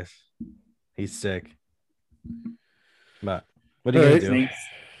 Those guys. He's sick. But what are you gonna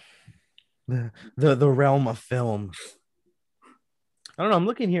do? The realm of film. I don't know. I'm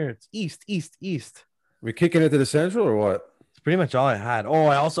looking here. It's east. We kicking it to the central or what? It's pretty much all I had. Oh,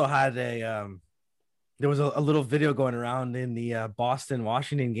 I also had a There was a little video going around in the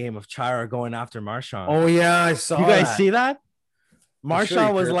Boston-Washington game of Chara going after Marchand. Oh yeah, I saw. You guys that. see that? Marchand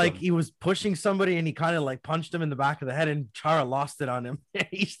sure was like, him. he was pushing somebody and he kind of like punched him in the back of the head, and Chara lost it on him.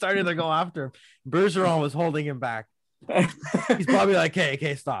 He started to go after him. Bergeron was holding him back. He's probably like,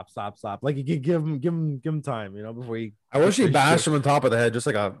 okay, stop. Like, you could give him time, before he. I wish he bashed him on top of the head, just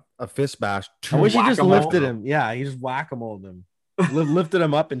like a fist bash. I wish he just lifted him. Yeah, he just whack-a-moled him. Lifted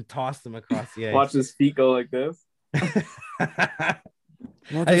him up and tossed him across the ice. Watch his feet go like this.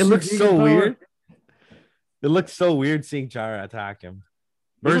 It looks so weird. It looks so weird seeing Chara attack him.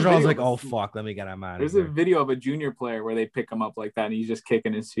 Bergeron's like, oh, fuck, let me get him out of There's here. a video of a junior player where they pick him up like that and he's just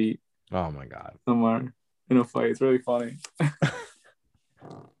kicking his feet. Oh, my God. Somewhere in a fight. It's really funny.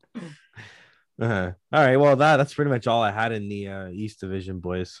 All right, well, that's pretty much all I had in the East Division,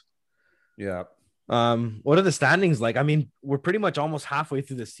 boys. Yeah. What are the standings like? I mean, we're pretty much almost halfway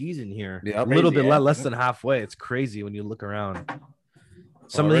through the season here. Yeah, a little bit less than halfway. It's crazy when you look around.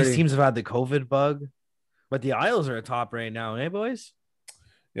 Some of these teams have had the COVID bug, but the Isles are atop right now, eh, boys?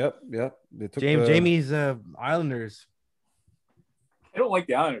 Yep. They took Jamie's Islanders. I don't like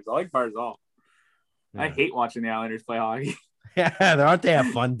the Islanders. I like Barzal. Yeah. I hate watching the Islanders play hockey. Yeah, aren't they a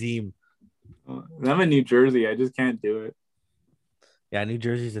fun team? I'm in New Jersey. I just can't do it. Yeah, New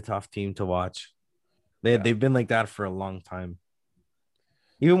Jersey's a tough team to watch. They've been like that for a long time.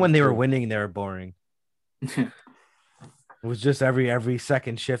 Even when they were winning, they were boring. It was just every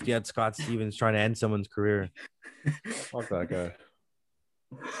second shift you had Scott Stevens trying to end someone's career. Fuck that guy.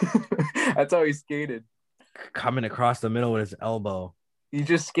 That's how he skated. Coming across the middle with his elbow. He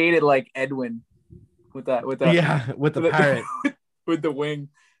just skated like Edwin with that with the parrot. with the wing.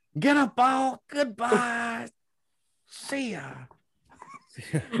 Get a ball. Goodbye. See ya.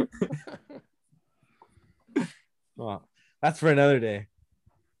 Well, that's for another day.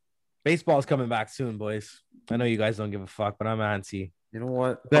 Baseball's coming back soon, boys. I know you guys don't give a fuck, but I'm antsy. You know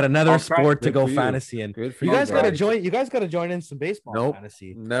what? Got another sport to go for you. fantasy in. Good for You guys got to guys. join. You guys got to join in some baseball Nope.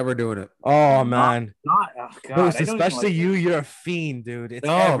 fantasy. Never doing it. Oh man, Oh, God, Bruce, I don't even especially like you. it. You're a fiend, dude. It's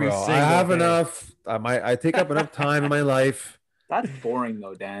No, every bro. I single have day. enough. I take up enough time in my life. That's boring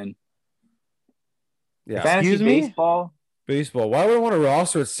though, Dan. Yeah. Fantasy Excuse me? baseball. Baseball. Why would I want a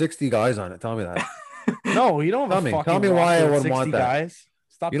roster with 60 guys on it? Tell me that. No, you don't have Tell me why I would want that. Guys.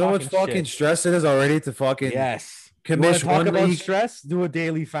 Stop. You know what fucking shit. stress it is already to fucking Yes. You want commission to talk one about league? stress? Do a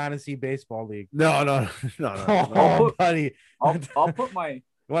daily fantasy baseball league. No. Oh, buddy. I'll put my You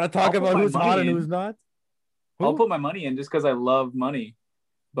want to talk I'll put about my who's money hot and in. who's not? I'll put my money in just because I love money,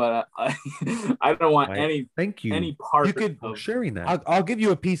 but I don't want Right. Thank you. any part You could- for of sharing that. I'll give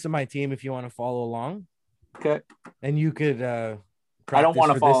you a piece of my team if you want to follow along, okay. and you could. I don't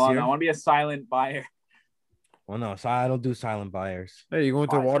want to follow on. I want to be a silent buyer. Well, no, so I don't do silent buyers. Hey, you going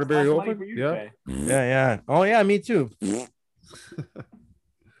to Why? Waterbury That's money Open? for you Yeah. today. Yeah. Oh yeah, me too.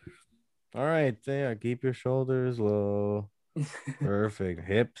 All right, there. Keep your shoulders low. Perfect.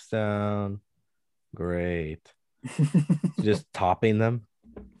 Hips down. Great. Just topping them.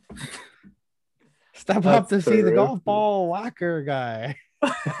 Step up to That's see the golf terrific. ball whacker guy.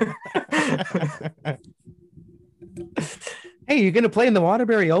 Hey, you gonna play in the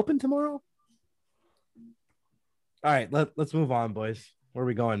Waterbury Open tomorrow? All right, let's move on, boys. Where are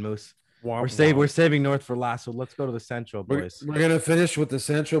we going, Moose? We're saving North for last, so let's go to the Central, boys. We're gonna finish with the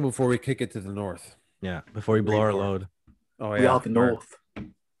Central before we kick it to the North. Yeah, before we blow our load. Oh We yeah, out the north.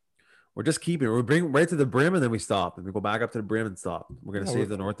 We're just keeping it. We bring right to the brim and then we stop, and we go back up to the brim and stop. We're gonna Yeah, save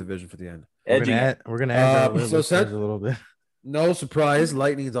the North Division for the end. Edging. We're gonna edge our so listeners a little bit. No surprise,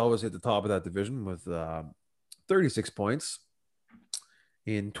 Lightning's always at the top of that division with 36 points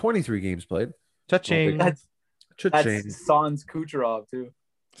in 23 games played. Cha-ching. That's Cha-ching. Sans Kucherov too.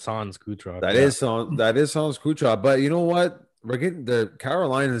 Sans Kucherov. That is Sans Kucherov. But you know what? We're getting the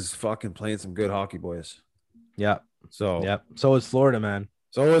Carolinas fucking playing some good hockey, boys. Yeah. So Yep. So is Florida, man.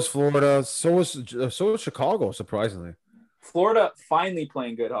 So is Florida. So is Chicago. Surprisingly, Florida finally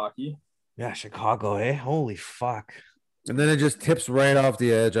playing good hockey. Yeah, Chicago, eh? Holy fuck. and then it just tips right off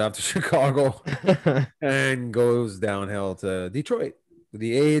the edge after Chicago and goes downhill to Detroit,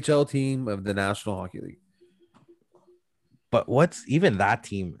 the AHL team of the National Hockey League. But what's even that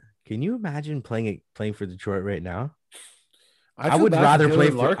team? Can you imagine playing for Detroit right now? I feel would bad for rather Dylan play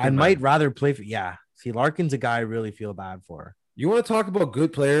for. Larkin, I man. might rather play for. Yeah. See, Larkin's a guy I really feel bad for. You want to talk about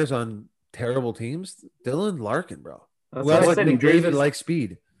good players on terrible teams? Dylan Larkin, bro. That's Well, what I like said. New David Jersey's- like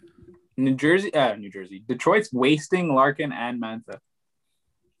speed. New Jersey. Detroit's wasting Larkin and Mantha.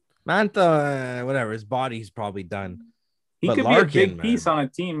 Mantha, whatever. His body's probably done. He But could Larkin, be a big man. piece on a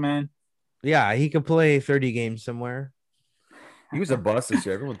team, man. Yeah, he could play 30 games somewhere. He was a bust this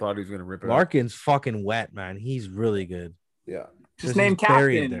year. Everyone thought he was going to rip it up. Larkin's fucking wet, man. He's really good. Yeah. Just named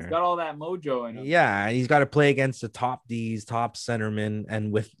captain. He's got all that mojo in him. Yeah, and he's got to play against the top D's, top centermen,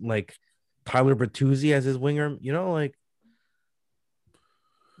 and with like Tyler Bertuzzi as his winger. You know, like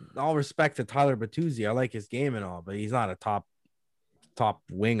all respect to Tyler Bertuzzi. I like his game and all, but he's not a top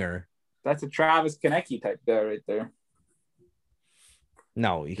winger. That's a Travis Konecny type guy right there.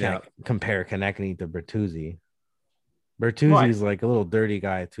 No, you can't compare Konecny to Bertuzzi. Bertuzzi's like a little dirty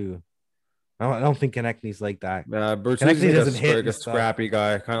guy too. I don't think Konechny's like that. Bertuzzi doesn't hit like a scrappy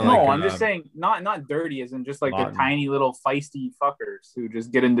guy. Kind of no, I'm just saying not dirty, as in just like the tiny little feisty fuckers who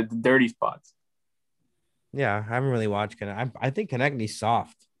just get into the dirty spots. Yeah, I haven't really watched Konechny. I think Konechny's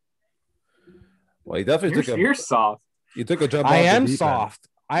soft. Well, he definitely You're soft. You took a jump. I am soft.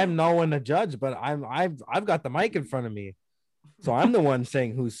 I am no one to judge, but I've got the mic in front of me, so I'm the one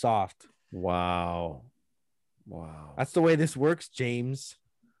saying who's soft. Wow. That's the way this works, James.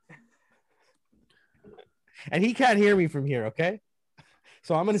 And he can't hear me from here, okay?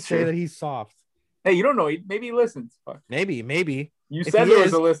 So I'm going to say that he's soft. Hey, you don't know. Maybe he listens. Fuck. Maybe. You said there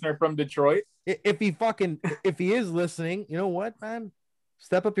was a listener from Detroit. If he is listening, you know what, man?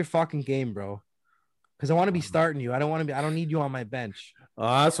 Step up your fucking game, bro. Because I want to be starting you. I don't need you on my bench.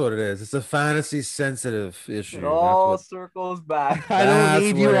 Oh, that's what it is. It's a fantasy sensitive issue. It all circles back. I don't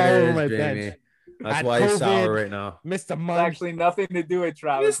need you all over my bench. That's why he's sour right now. Mr. Munch. It's actually nothing to do with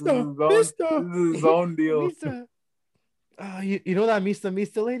Travis. This is his own deal. You know that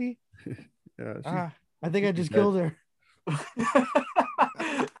Mr. lady? Yeah. I think I just killed her.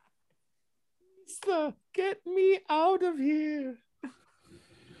 Mister, get me out of here.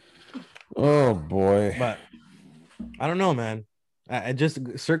 Oh boy. But I don't know, man. I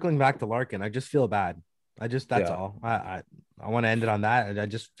just circling back to Larkin. I just feel bad. That's all. I want to end it on that. I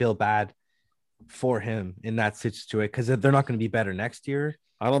just feel bad for him in that situation because they're not going to be better next year.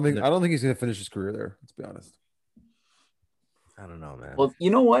 I don't think he's going to finish his career there. Let's be honest. I don't know, man. Well, you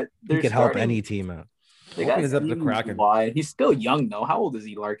know what? He could help any team out. He ends up the Kraken. He's still young though. How old is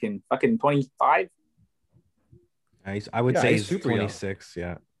he, Larkin? Fucking 25. I would say he's 26. Young.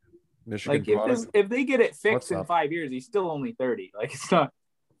 Yeah. Michigan. Like if they get it fixed in 5 years, he's still only 30. Like it's not.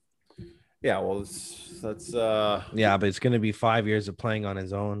 Yeah, well, that's yeah, but it's going to be 5 years of playing on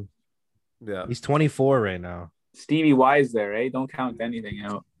his own. Yeah, he's 24 right now. Stevie Y's there, eh? Don't count anything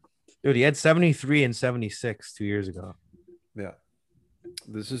out. Dude, he had 73 and 76 2 years ago. Yeah,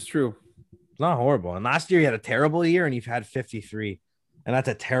 this is true. It's not horrible. And last year he had a terrible year, and he had 53, and that's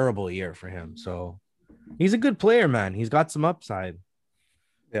a terrible year for him. So he's a good player, man. He's got some upside.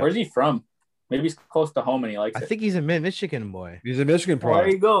 Yeah. Where's he from? Maybe he's close to home and he likes it. I think he's a Michigan boy. He's a Michigan product.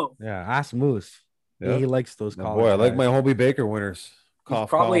 There you go. Yeah, ask Moose. Yeah. He likes those college boy, I like guys. my Hobie Baker winners. He's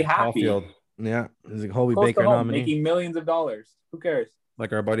probably happy. Caulfield. Yeah, he's a Hobie Baker nominee. Making millions of dollars. Who cares?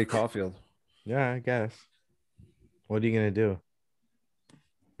 Like our buddy Caulfield. Yeah, I guess. What are you going to do?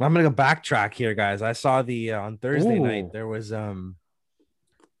 I'm going to go backtrack here, guys. I saw on Thursday night, there was Alex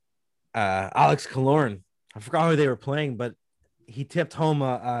Killorn. I forgot who they were playing, but he tipped home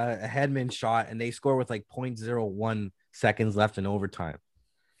a Hedman shot, and they score with like 0.01 seconds left in overtime.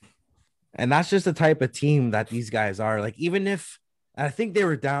 And that's just the type of team that these guys are. Like, even if I think they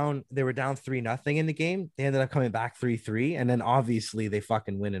were down 3-0 in the game, they ended up coming back 3-3, and then obviously they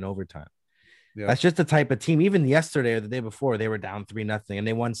fucking win in overtime. Yeah. That's just the type of team. Even yesterday or the day before, they were down 3-0 and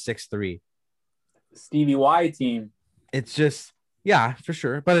they won 6-3. Stevie Y team. It's just, yeah, for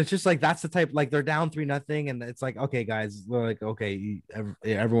sure. But it's just like, that's the type, like they're down 3-0 and it's like, okay, guys, we're like, okay,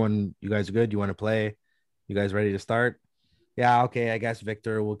 everyone, you guys are good. You want to play? You guys ready to start? Yeah. Okay. I guess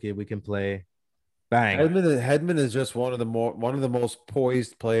Victor, we can play. Bang. Hedman is just one of the most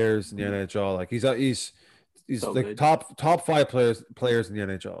poised players in the NHL. Like he's so like good. top 5 players in the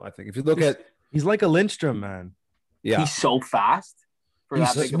NHL. I think if you look he's like a Lindstrom, man. Yeah, he's so fast. He's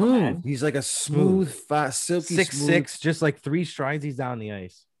smooth. He's like a smooth, fast, silky 6'6", just like 3 strides, he's down the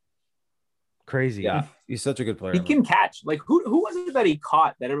ice. Crazy. Yeah, he's such a good player. He can catch. Like who was it that he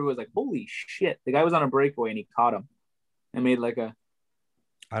caught that everyone was like, holy shit? The guy was on a breakaway and he caught him and made like a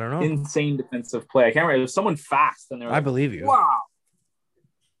insane defensive play. I can't remember. It was someone fast, and they're like, I believe you. Wow,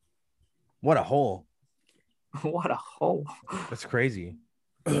 what a hole! What a hole! That's crazy.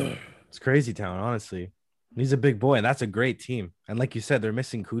 It's crazy town, honestly. He's a big boy, and that's a great team. And like you said, they're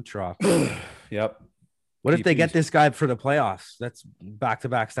missing Kucherov. Yep. What if they get this guy for the playoffs? That's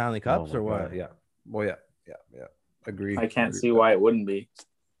back-to-back Stanley Cups or what? God. Yeah. Well, yeah. Agree. I can't see why it wouldn't be.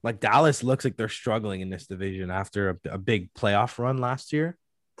 Like Dallas looks like they're struggling in this division after a big playoff run last year.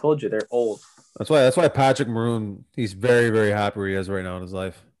 Told you they're old. That's why Patrick Maroon, he's very, very happy where he is right now in his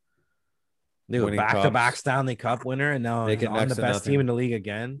life. Dude, back-to-back Stanley Cup winner, and now he's on the best team in the league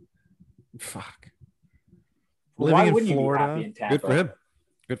again. Fuck. Living in Florida. In good for him.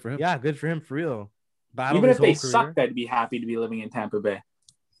 Good for him. Yeah, good for him for real. Even if they sucked, I'd be happy to be living in Tampa Bay.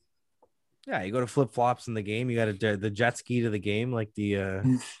 Yeah, you go to flip-flops in the game. You got the jet ski to the game, like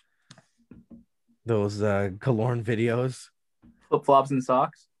the those Killorn videos. Flip-flops and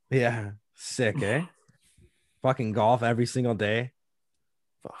socks. Yeah, sick, eh? Fucking golf every single day.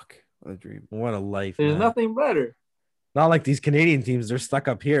 Fuck, what a dream. What a life. There's nothing better. Not like these Canadian teams. They're stuck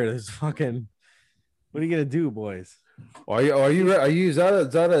up here. There's fucking. What are you gonna do, boys? Are you? Is that a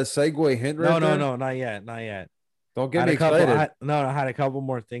segue hint? Right no, not yet. Don't get me excited. I had a couple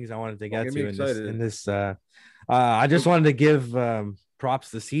more things I wanted to get to in this. I just wanted to give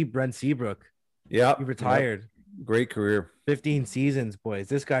props to Brent Seabrook. Yeah, he retired. Yep. Great career. 15 seasons, boys.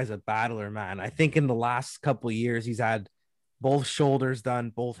 This guy's a battler, man. I think in the last couple of years, he's had both shoulders done,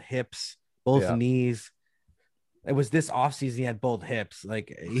 both hips, both knees. It was this offseason he had both hips.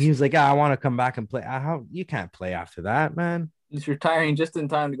 Like he was like, I want to come back and play. How you can't play after that, man. He's retiring just in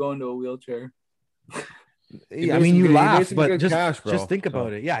time to go into a wheelchair. Yeah, I mean, you laugh, but just think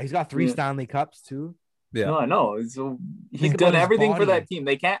about it. Yeah, he's got 3 Stanley Cups too. Yeah, no, I know. So he's done everything for that team.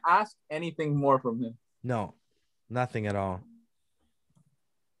 They can't ask anything more from him. No, nothing at all.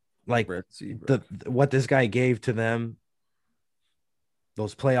 Like what this guy gave to them.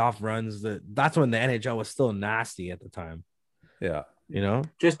 Those playoff runs, that's when the NHL was still nasty at the time. Yeah. You know?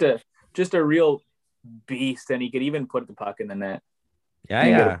 Just a real beast, and he could even put the puck in the net.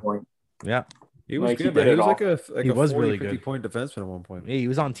 Yeah. Yeah. He was good, man. He was like a 40, really 50-point defenseman at one point. Yeah, he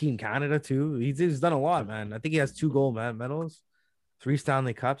was on Team Canada too. He's done a lot, man. I think he has 2 gold medals, 3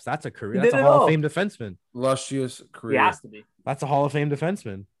 Stanley Cups. That's a career. That's a Hall of Fame defenseman. Lustrous career. He has to be. That's a Hall of Fame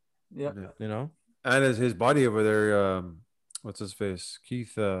defenseman. Yeah. You know? And his buddy over there, what's his face?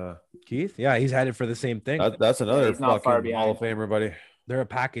 Keith. Yeah, he's headed for the same thing. That's another fucking Hall of Famer, buddy. They're a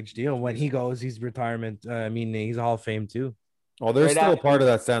package deal. When he goes, he's retirement. I mean, he's a Hall of Fame too. Oh, they're still part of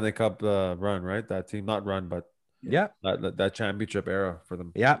that Stanley Cup run, right? That team, not run, but that championship era for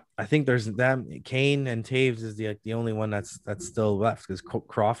them. Yeah, I think there's them. Kane and Taves is the only one that's still left because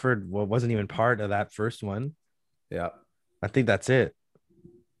Crawford wasn't even part of that first one. Yeah, I think that's it.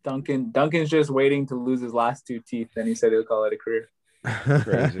 Duncan's just waiting to lose his last 2 teeth, then he said he'll call it a career.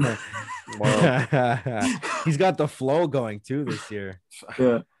 Crazy. He's got the flow going too this year.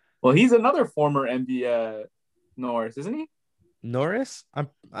 Yeah. Well, he's another former NBA Norris, isn't he? Norris? I'm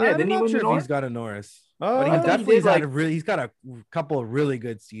not sure if he's got a Norris. But he definitely he's got a couple of really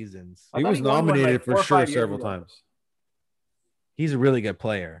good seasons. He was nominated for sure several times. He's a really good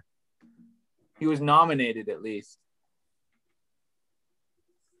player. He was nominated at least.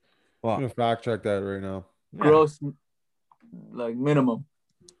 Well, I'm gonna fact check that right now. Gross, like minimum.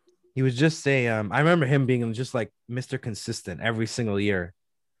 He was just I remember him being just like Mr. Consistent every single year.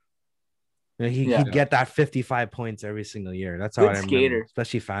 He'd get that 55 points every single year. That's how I remember, skater,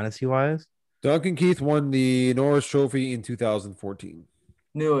 especially fantasy wise. Duncan Keith won the Norris Trophy in 2014.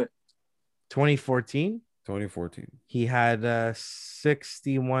 Knew it. 2014. He had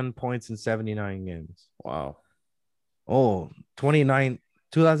 61 points in 79 games. Wow. Oh, 2009,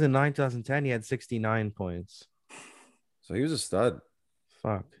 2010, he had 69 points. So he was a stud.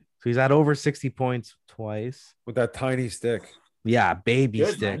 Fuck. So he's had over 60 points twice. With that tiny stick. Yeah, baby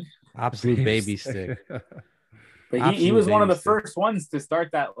stick. Man. Absolute baby stick. But he was one of the first ones to start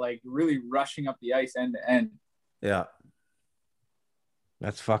that, like, really rushing up the ice end to end. Yeah.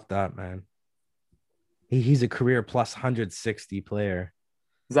 That's fucked up, man. He's a career plus 160 player.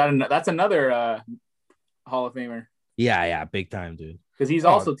 That's another Hall of Famer? Yeah, big time, dude. Because he's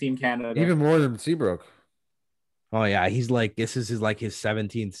also Team Canada. Even more than Seabrook. Oh, yeah. He's like, this is his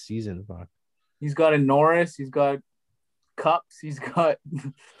 17th season. Fuck. He's got a Norris. He's got cups. He's got.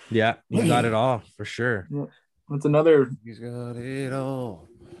 Yeah, he's got it all for sure. Yeah. That's another. He's got it all.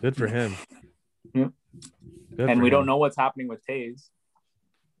 Good for him. Yeah. And we don't know what's happening with Taves.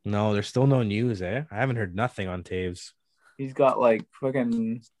 No, there's still no news, eh? I haven't heard nothing on Taves. He's got like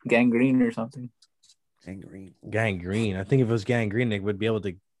fucking gangrene or something. Gangrene. I think if it was gangrene, they would be able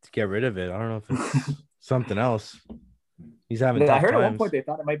to get rid of it. I don't know if it's something else. He's having. I heard at one point they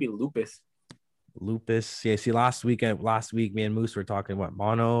thought it might be lupus. Lupus. Yeah. See, last week, me and Moose were talking what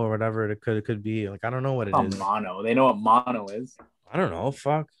mono or whatever it could be. Like, I don't know what it is. Mono. They know what mono is. I don't know.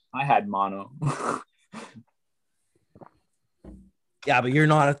 Fuck. I had mono. Yeah, but you're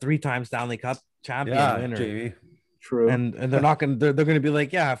not a 3-time Stanley Cup champion winner. JV. True. And they're not gonna. They're gonna be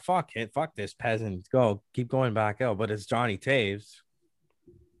like, yeah, fuck this peasant. Keep going back out. But it's Johnny Taves.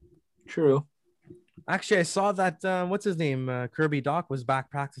 True. Actually, I saw that. What's his name? Kirby Dach was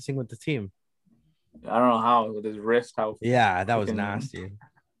back practicing with the team. I don't know how with his wrist. How? Yeah, that was nasty.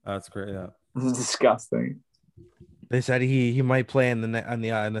 That's great. Yeah, this is disgusting. They said he might play in the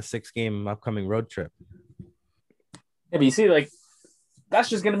 6-game upcoming road trip. Yeah, but you see, like that's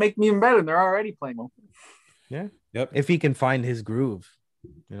just gonna make me even better. They're already playing well. Yeah. Yep. If he can find his groove,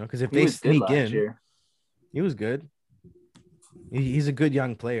 because if they sneak in, year. He was good. He's a good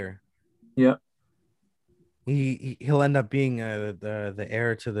young player. Yeah. He'll end up being the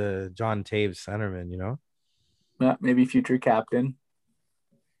heir to the John Taves centerman. Yeah, maybe future captain.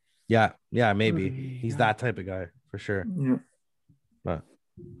 Yeah, maybe he's that type of guy for sure. Yeah. But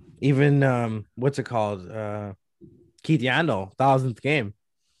even what's it called? Keith Yandle, 1,000th game.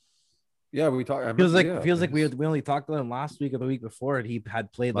 Yeah, we talked. Feels like we only talked to him last week or the week before, and he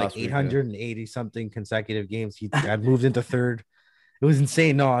had played like 880 something consecutive games. He had moved into third. It was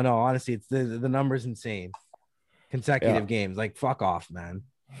insane. No, honestly, it's the number's insane. Consecutive games, like fuck off, man.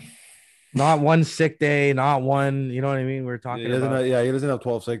 Not one sick day, not one. You know what I mean? We're talking about. He doesn't have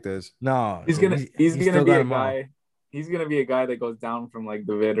 12 sick days. No, he's gonna be a guy. He's gonna be a guy that goes down from like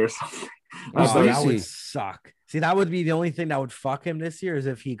the vid or something. That would suck. See, that would be the only thing that would fuck him this year is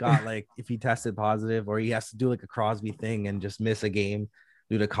if he got if he tested positive or he has to do like a Crosby thing and just miss a game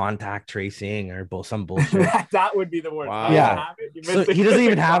due to contact tracing or some bullshit. That would be the worst. Wow. Yeah. So he doesn't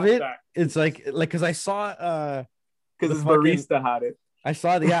even have it. It's like because I saw because his barista had it. I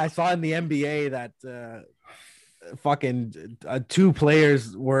saw in the NBA that fucking 2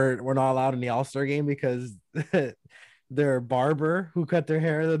 players were not allowed in the All-Star game because their barber who cut their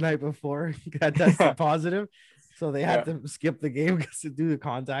hair the night before got tested positive. So they had to skip the game because to do the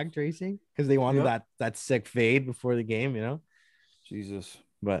contact tracing because they wanted that sick fade before the game, Jesus.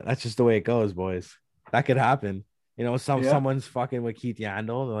 But that's just the way it goes, boys. That could happen. Someone's fucking with Keith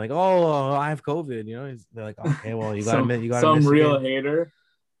Yandle. They're like, "Oh, I have COVID." They're like, "Okay, well, you got to some real hater,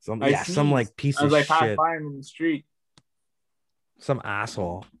 some like piece of shit. I find him in the street, some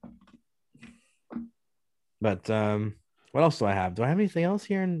asshole." But what else do I have? Do I have anything else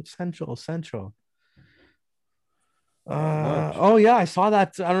here in Central? I saw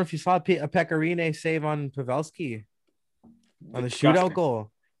that. I don't know if you saw a Pecorine save on Pavelski on the shootout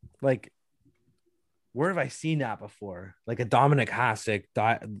goal. Like, where have I seen that before? Like a Dominic Hasek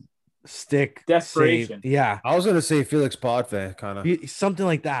stick desperation. Save. Yeah, I was gonna say Felix Potvin, kind of something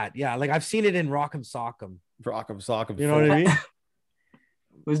like that. Yeah, like I've seen it in Rock'em Sock'em. You know what I mean? It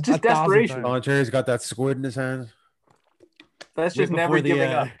was just desperation. Jerry's got that squid in his hand. That's just never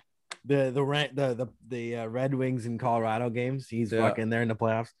giving up. The Red Wings in Colorado games. He's fucking there in the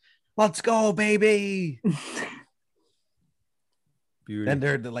playoffs. Let's go, baby. Beauty. And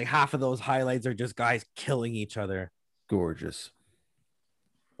they're like half of those highlights are just guys killing each other. Gorgeous.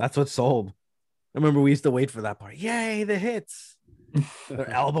 That's what sold. I remember we used to wait for that part. Yay, the hits. They're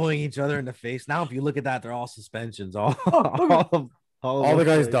elbowing each other in the face. Now, if you look at that, they're all suspensions. All the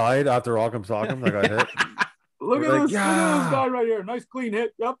guys died after Rock'em Sock'em. That got hit. Look at this guy right here. Nice clean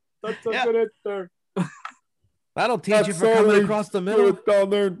hit. Yep. That's a good hit there. That'll teach you for coming across the middle. Down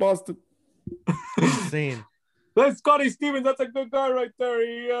there in Boston. Insane. That's Scotty Stevens. That's a good guy right there.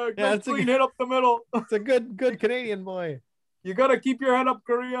 He clean hit up the middle. It's a good Canadian boy. You got to keep your head up,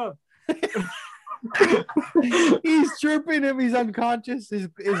 Korea. He's chirping him. He's unconscious. His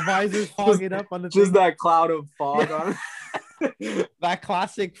visor's fogging up on the just that cloud of fog on it. That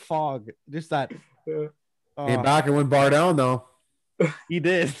classic fog. Just that. Came back and went bar down though. He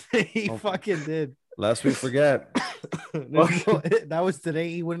did. He fucking did. Lest we forget. That was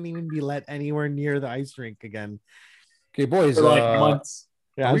today. He wouldn't even be let anywhere near the ice rink again. Okay, boys. For like months.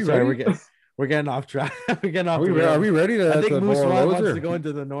 Yeah, I'm sorry. We're getting off track. We're getting off. Are we ready to? I think Moose wants to go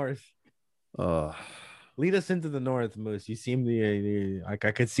into the north. Lead us into the north, Moose. You seem like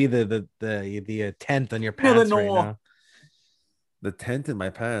I could see the tent on your pants right now. The tent in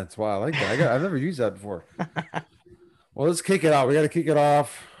my pants. Wow, I like that. I've never used that before. Well, let's kick it out. We got to kick it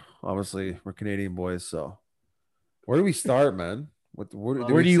off. Obviously, we're Canadian boys, so where do we start, man?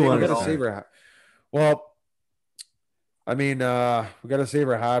 Where do you want to start? Well, I mean, we got to save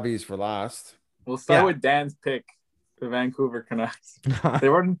our hobbies for last. We'll start with Dan's pick, the Vancouver Canucks. They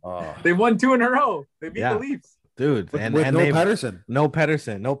won 2 in a row. They beat the Leafs, dude. With no Pettersson. No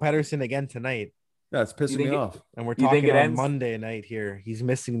Pettersson again tonight. Yeah, it's pissing me off. And we're talking on Monday night here. He's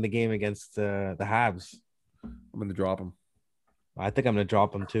missing the game against the Habs. I'm gonna drop him. I think I'm gonna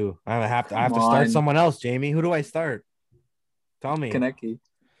drop him too. I have to start someone else, Jamie. Who do I start? Tell me. Konecny.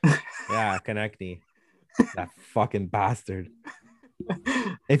 Yeah, Konecny. That fucking bastard.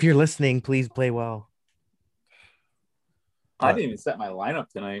 If you're listening, please play well. I didn't even set my lineup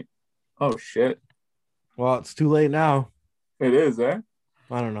tonight. Oh shit. Well, it's too late now. It is, eh?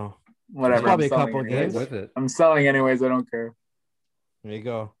 I don't know. Whatever. Probably a couple games with it. I'm selling anyways. I don't care. There you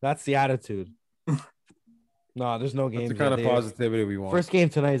go. That's the attitude. No, there's no games. That's the kind of positivity we want. First game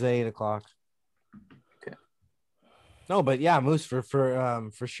tonight is at 8:00. Okay. No, but yeah, Moose for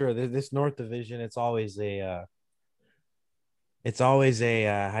sure. This North Division, it's always a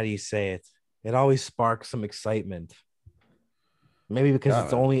how do you say it? It always sparks some excitement. Maybe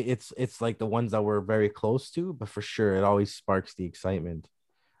because it's like the ones that we're very close to, but for sure it always sparks the excitement.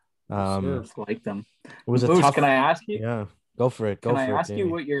 Just like them. It was Moose, a tough. Can I ask you? Yeah, go for it. Can I ask you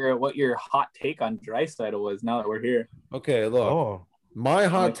what your hot take on Draisaitl was now that we're here? Okay, look. My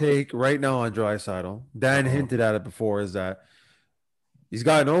hot take right now on Draisaitl, Dan hinted at it before, is that he's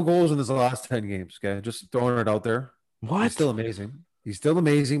got no goals in his last 10 games. Okay, just throwing it out there. What? He's still amazing. He's still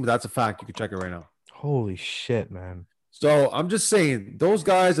amazing, but that's a fact. You can check it right now. Holy shit, man. So I'm just saying, those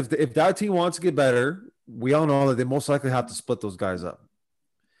guys, if that team wants to get better, we all know that they most likely have to split those guys up.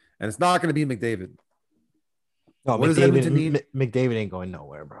 And it's not going to be McDavid. No, what does Edmonton need? McDavid ain't going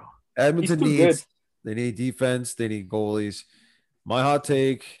nowhere, bro. Edmonton needs, they need defense. They need goalies. My hot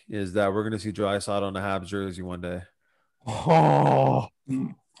take is that we're going to see Draisaitl on the Habs jersey one day. Oh.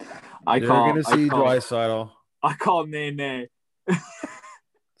 You're going to see Draisaitl. I call Nene.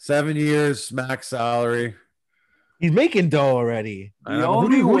 7 years, max salary. He's making dough already. The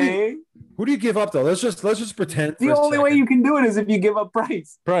only way. Who do you give up though? Let's just pretend. The only way you can do it is if you give up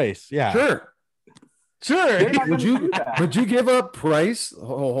Price. Yeah. Sure. Would you give up Price?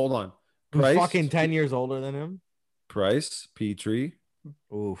 Hold on. Price, fucking 10 years older than him. Price, Petrie.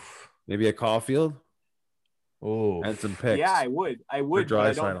 Oof. Maybe a Caulfield. Oh, and some picks. Yeah, I would. But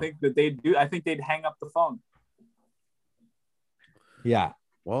I don't think that they'd do. I think they'd hang up the phone. Yeah.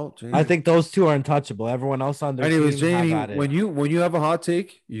 Well, Jamie. I think those two are untouchable. Everyone else on their anyways, team Jamie, when you have a hot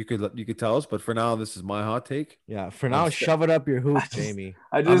take, you could tell us. But for now, this is my hot take. Yeah. For now, shove it up your hoop, Jamie.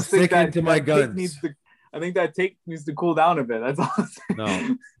 I just think that to my guns. I think that take needs to cool down a bit. That's all.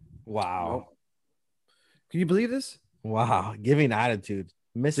 No. Wow. Can you believe this? Wow. Giving attitude.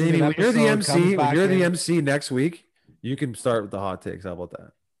 Jamie, when you're the MC next week, you can start with the hot takes. How about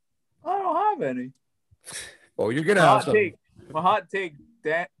that? I don't have any. Oh, you're gonna have some. My hot take.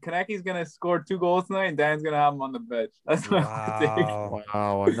 Dan Konecny's gonna score 2 goals tonight, and Dan's gonna have him on the bench. That's my hot take.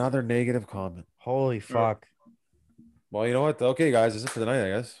 Wow, another negative comment. Holy fuck. Well, you know what? Okay, guys, this is it for the night, I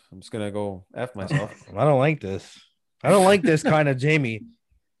guess. I'm just gonna go F myself. I don't like this. I don't like this kind of Jamie.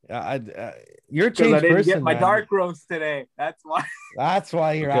 You're a changed person. I didn't get my dark roast today. That's why. That's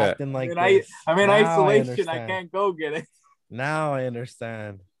why you're acting like this. I'm in isolation. I can't go get it. Now I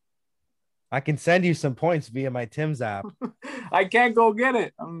understand. I can send you some points via my Tim's app. I can't go get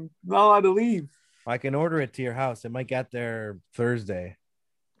it. I'm not allowed to leave. I can order it to your house. It might get there Thursday.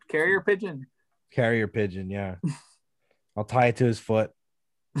 Carrier pigeon, yeah. I'll tie it to his foot.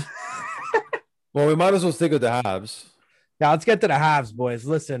 Well, we might as well stick with the Habs. Yeah, let's get to the Habs, boys.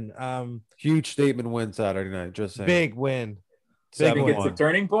 Listen, huge statement win Saturday night. Just saying. Big win. I think it's a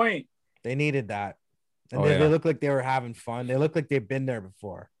turning point. They needed that. And they look like they were having fun. They look like they've been there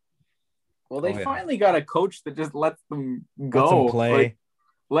before. Well, they finally got a coach that just lets them go. Let them play.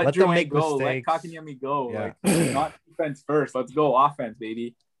 Like, let Drouin go. Mistakes. Let Kotkaniemi go. Yeah. Like, not defense first. Let's go offense,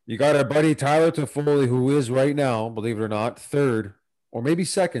 baby. You got our buddy Tyler Toffoli, who is right now, believe it or not, third or maybe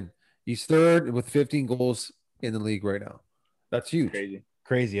second. He's third with 15 goals in the league right now. That's huge.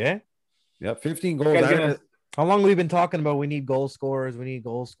 Crazy, eh? Yep, 15 goals. How long have we been talking about we need goal scorers?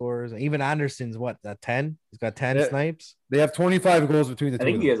 Even Anderson's what, 10? He's got 10 snipes. They have 25 goals between the two.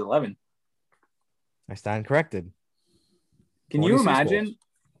 I think he has 11. I stand corrected. Can you imagine? Goals.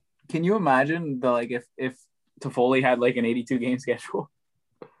 Can you imagine if Toffoli had like an 82 game schedule?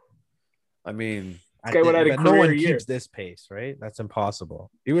 I mean, no one keeps this pace, right? That's impossible.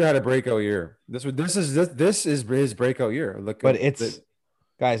 He would have had a breakout year. This is his breakout year.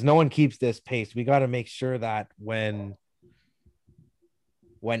 Guys, no one keeps this pace. We got to make sure that when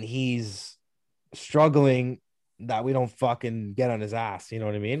he's struggling, that we don't fucking get on his ass. You know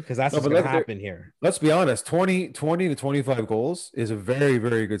what I mean? Because that's what's going to happen here. Let's be honest. 20 to 25 goals is a very,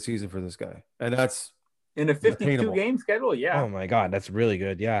 very good season for this guy. And that's in a 52 game schedule. Yeah. Oh my God. That's really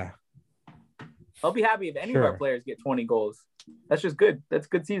good. Yeah. I'll be happy if any of our players get 20 goals. That's just good. That's a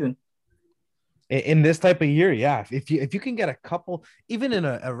good season. In this type of year, yeah. If you can get a couple, even in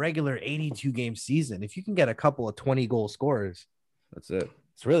a regular 82 game season, if you can get a couple of 20 goal scorers, that's it.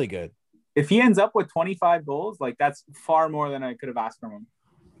 It's really good. If he ends up with 25 goals, like that's far more than I could have asked from him.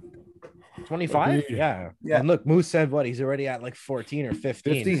 25? Yeah. And look, Moose said what? He's already at like 14 or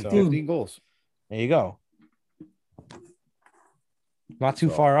 15. 15 goals. There you go. Not too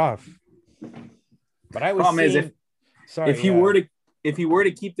far off. But I was problem is if if he were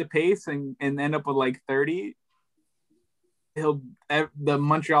to keep the pace and end up with like 30, the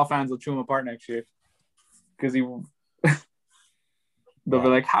Montreal fans will chew him apart next year because they'll be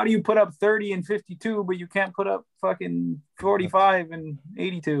like, how do you put up 30 and 52, but you can't put up fucking 45 and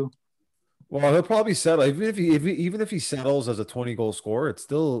 82? Well, he'll probably settle. Even if he settles as a 20-goal scorer, it's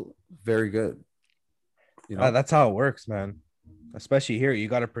still very good. You know, that's how it works, man. Especially here, you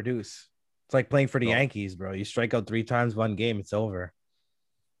got to produce. It's like playing for the Yankees, bro. You strike out 3 times one game, it's over.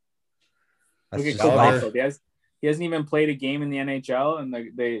 Look at Caulfield. He hasn't even played a game in the NHL,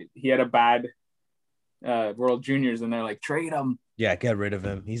 and he had a bad World Juniors, and they're like, trade him. Yeah, get rid of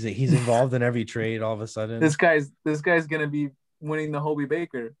him. He's involved in every trade. All of a sudden, this guy's gonna be winning the Hobey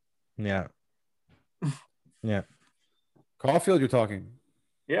Baker. Yeah. Yeah. Caulfield, you're talking.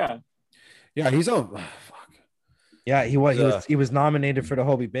 Yeah. Yeah, he's on. Fuck. Yeah, he was nominated for the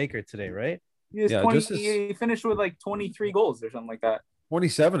Hobey Baker today, right? He finished with like 23 goals or something like that.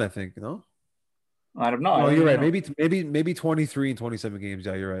 27, I think. No, I don't know. No, you're right. Maybe 23 and 27 games.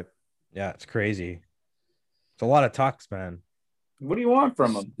 Yeah, you're right. Yeah, it's crazy. It's a lot of talks, man. What do you want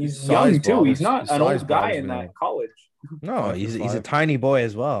from him? He's young too. He's not an old guy in that college. No, he's a tiny boy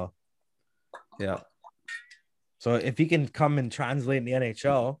as well. Yeah. So if he can come and translate in the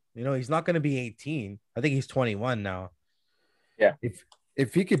NHL, you know, he's not going to be 18. I think he's 21 now. Yeah.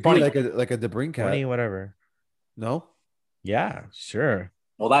 If he could be like a DeBrincat, 20, whatever. No. Yeah, sure.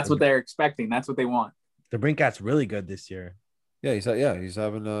 Well, that's what they're expecting. That's what they want. DeBrincat's really good this year. Yeah, he's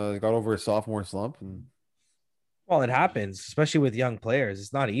having got over his sophomore slump, and well, it happens, especially with young players.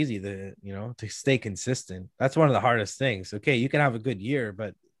 It's not easy to stay consistent. That's one of the hardest things. Okay, you can have a good year,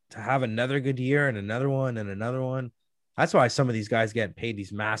 but to have another good year and another one and another one, that's why some of these guys get paid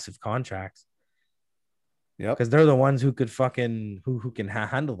these massive contracts. Yeah, because they're the ones who could who can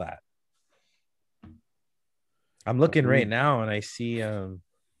handle that. I'm looking right now and I see I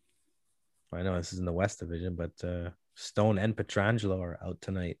know this is in the West Division, but Stone and Pietrangelo are out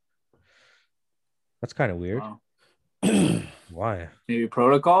tonight. That's kind of weird. Wow. Why? Maybe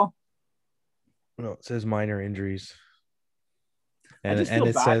protocol? No, it says minor injuries. And it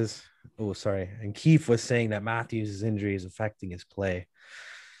says, oh, sorry. And Keefe was saying that Matthews' injury is affecting his play.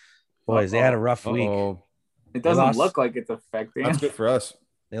 Boys, they had a rough week. It doesn't look like it's affecting. That's good for us.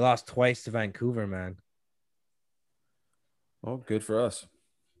 They lost twice to Vancouver, man. Oh, good for us.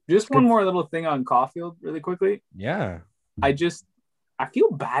 Just one more little thing on Caulfield really quickly. Yeah. I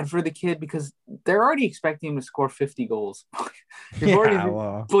feel bad for the kid because they're already expecting him to score 50 goals. They've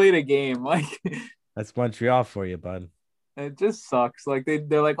already played a game. Like, that's Montreal for you, bud. It just sucks. Like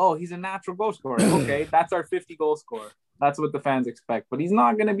they're like, oh, he's a natural goal scorer. Okay, that's our 50 goal scorer. That's what the fans expect, but he's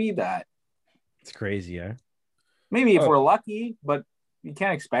not gonna be that. It's crazy, yeah. Maybe if we're lucky, but you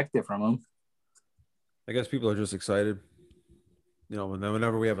can't expect it from him. I guess people are just excited, you know,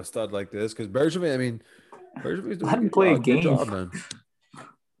 whenever we have a stud like this, because Bergevin, Bergevin's doing let him play a game. Job, man.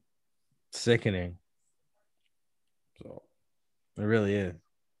 Sickening. So it really is.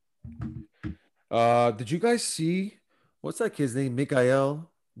 Did you guys see what's that kid's name? Mikhail.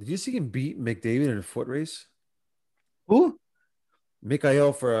 Did you see him beat McDavid in a foot race? Who?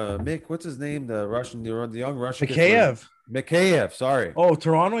 Mikhail for Mick. What's his name? The young Russian. Mikheyev. Sorry. Oh,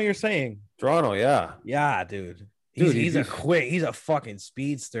 Toronto. You're saying Toronto? Yeah. Yeah, dude. He's a fucking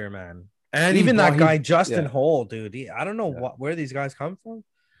speedster, man. And even that guy Justin Holl, dude. I don't know where these guys come from.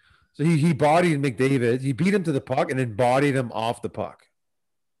 So he bodied McDavid. He beat him to the puck and then bodied him off the puck.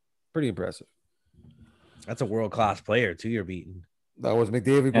 Pretty impressive. That's a world-class player too. You're beating. That was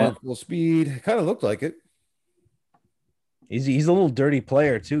McDavid going full speed. It kind of looked like it. He's a little dirty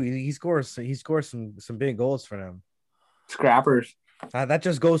player too. He scores some big goals for them. Scrappers. That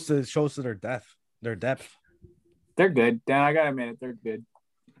just shows to their depth. They're good. Dan, I gotta admit it, they're good.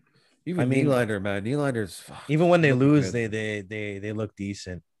 Even Nylander, man. Nylander's even when they lose, they look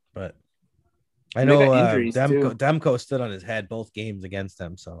decent. But I know Demko stood on his head both games against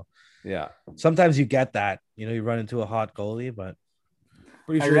them. So yeah, sometimes you get that. You know, you run into a hot goalie, but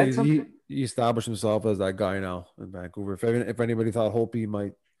pretty sure he established himself as that guy now in Vancouver. If anybody thought Holtby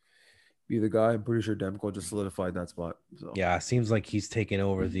might be the guy, I'm pretty sure Demko just solidified that spot. So yeah, it seems like he's taken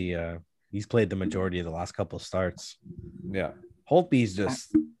over he's played the majority of the last couple of starts. Yeah, Holtby's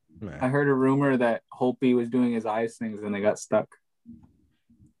just. I heard a rumor that Holtby was doing his ice things and they got stuck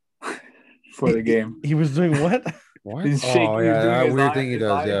for the game. He was doing what? What? He's shaking. Oh yeah, that weird thing he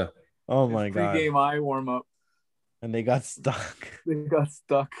does. Yeah. Oh my god. Pre-game eye warm up. And they got stuck.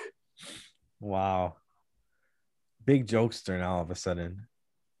 Wow. Big jokester now all of a sudden.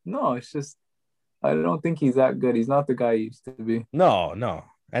 No, it's just I don't think he's that good. He's not the guy he used to be. No.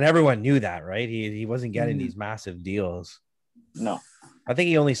 And everyone knew that, right? He wasn't getting these massive deals. No. I think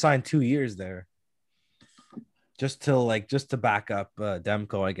he only signed 2 years there. Just to back up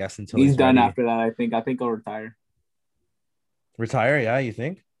Demko, I guess, until He's done ready. after that, I think. I think he'll retire. Retire, yeah, you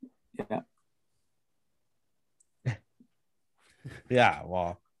think? Yeah. Yeah,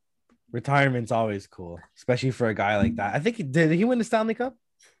 well, retirement's always cool, especially for a guy like that. I think did he win the Stanley Cup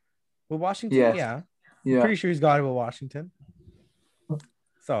with Washington? Yes. Yeah. Yeah. I'm pretty sure he's got it with Washington.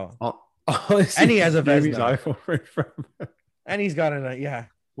 So, And he has a Jamie's Vezina. iPhone right from. And he's got a yeah.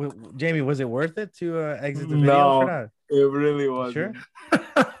 Jamie, was it worth it to exit the video for that? It really was. Sure.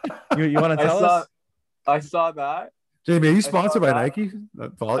 You want to tell us? I saw that. Jamie, are you sponsored by that. Nike? I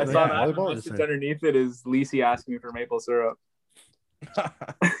saw that. The volleyball. message underneath it is Lisi asking me for maple syrup.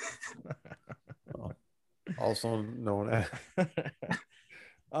 Also known as.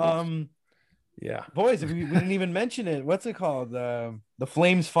 Yeah, boys, we didn't even mention it. What's it called? The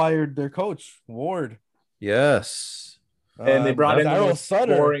Flames fired their coach Ward. Yes, and they brought in the most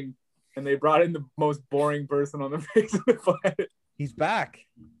Sutter. boring. And they brought in the most boring person on the face of the planet. He's back.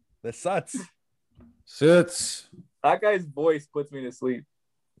 The Suts. Sits. That guy's voice puts me to sleep.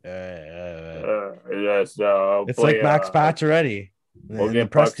 Yes. It's like Max Pacioretty. We'll get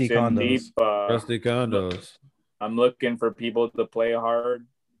Presti Condos. Condos. Presti Condos. I'm looking for people to play hard.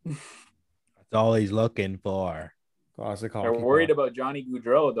 That's all he's looking for. Classic. They're worried about Johnny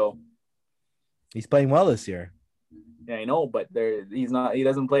Gaudreau, though. He's playing well this year. Yeah, I know, but he's not. He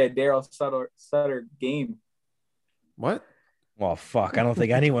doesn't play a Daryl Sutter game. What? Well, fuck. I don't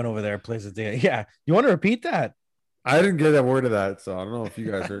think anyone over there plays a day. Yeah. You want to repeat that? I didn't get a word of that, so I don't know if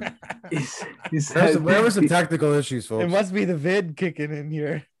you guys heard. There were some technical issues, folks. It must be the vid kicking in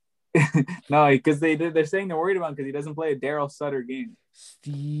here. No, because they're saying they're worried about him because he doesn't play a Daryl Sutter game.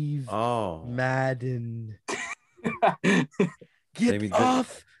 Steve Oh. Madden. Get Maybe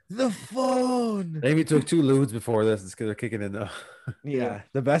off the phone. Maybe took 2 lewds before this. It's because they're kicking in though. Yeah.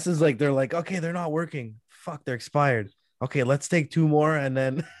 The best is like they're like, okay, they're not working. Fuck, they're expired. Okay, let's take 2 more and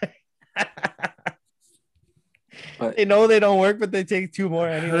then But they know they don't work, but they take 2 more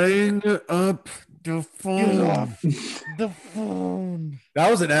anyway. Hang up the Get phone. off the phone.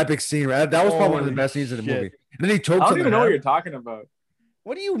 That was an epic scene, right? That was probably one of the Holy best scenes in the shit. movie. And then he chokes I on don't the even know what hand. you're talking about.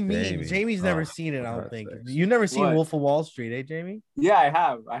 What do you mean? Jamie. Jamie's never Oh, seen it, I don't for think. God's sakes. You've never seen What? Wolf of Wall Street, eh, Jamie? Yeah, I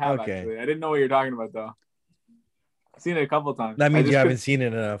have. Okay. Actually. I didn't know what you're talking about though. I've seen it a couple times. That means I you just haven't seen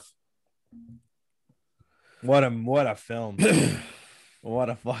it enough. What a film. What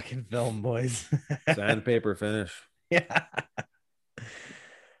a fucking film, boys. Sandpaper finish. Yeah.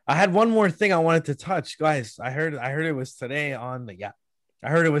 I had one more thing I wanted to touch, guys. I heard it was today on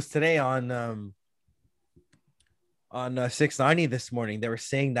 690 this morning. They were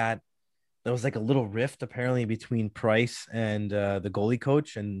saying that there was like a little rift apparently between Price and the goalie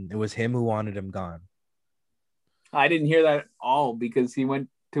coach, and it was him who wanted him gone. I didn't hear that at all because he went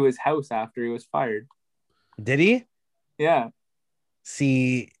to his house after he was fired. Did he? Yeah.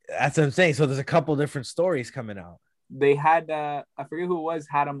 See, that's what I'm saying. So there's a couple different stories coming out. They had I forget who it was,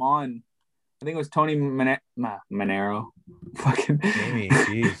 had him on. I think it was Tony Manero. Fucking Maybe,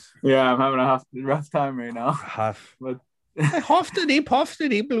 jeez. Yeah, I'm having a rough time right now. Huff. But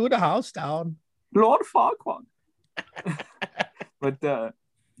Puffedy blew the house down. Lord Farquaad. But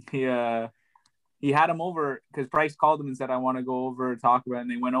he had him over because Price called him and said, I want to go over and talk about it.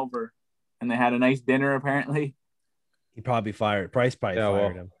 And they went over and they had a nice dinner apparently. He probably fired. Price probably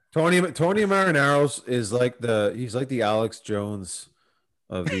fired him. Tony Marinaros is like he's like the Alex Jones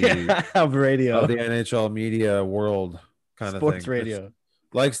of the of radio, of the NHL media world kind sports of thing. radio. Just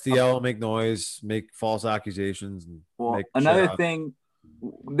likes to yell, make noise, make false accusations. And well, another thing,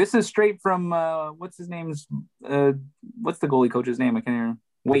 this is straight from what's his name's what's the goalie coach's name? I can't remember.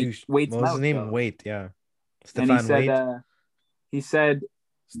 Wait's what's mouth, his name? though. Wait, yeah. And he said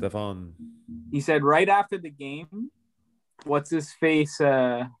Stefan. He said right after the game, what's his face?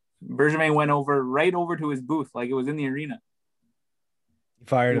 Bergevin went right over to his booth, like it was in the arena. He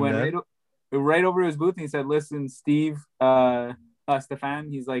fired him. Went right over to his booth and he said, "Listen, Steve,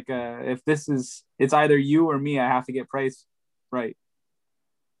 Stefan." He's like, "If it's either you or me, I have to get Price right."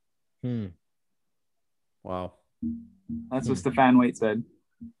 Wow. That's what Stefan Waite said.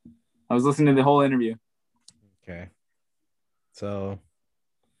 I was listening to the whole interview. Okay. So,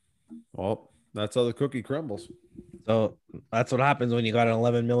 well, that's how the cookie crumbles. So that's what happens when you got an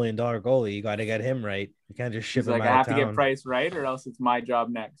 $11 million goalie. You got to get him right. You can't just ship He's him like, out I have of to town. get Price right, or else it's my job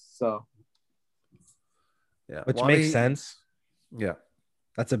next. So, yeah, which makes sense. Yeah,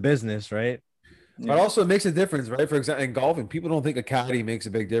 that's a business, right? But also it makes a difference, right? For example, in golfing, people don't think a caddy makes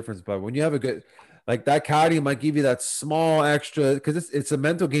a big difference, but when you have a good, like that cardio might give you that small extra because it's a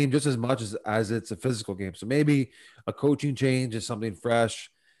mental game just as much as it's a physical game. So maybe a coaching change is something fresh,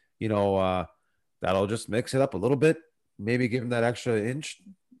 that'll just mix it up a little bit. Maybe give him that extra inch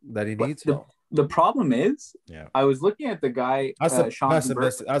that he needs. The problem is, yeah, I was looking at the guy. That's the Sean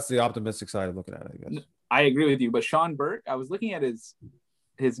pessimistic. That's the optimistic side of looking at it, I guess. I agree with you, but Sean Burke, I was looking at his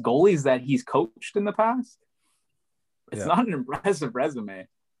goalies that he's coached in the past. It's not an impressive resume.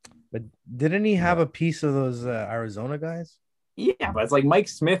 But didn't he have a piece of those Arizona guys? Yeah, but it's like Mike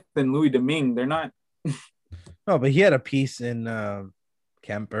Smith and Louis Domingue. They're not. No, but he had a piece in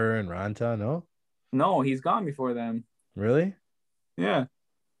Kemper and Ranta. No, he's gone before them. Really? Yeah.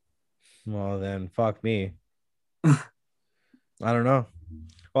 Well, then fuck me. I don't know.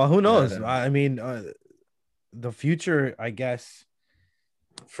 Well, who knows? I mean, the future, I guess,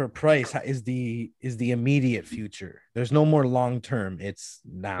 for Price is the immediate future. There's no more long term. It's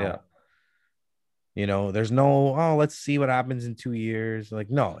now. Yeah. There's no, let's see what happens in 2 years.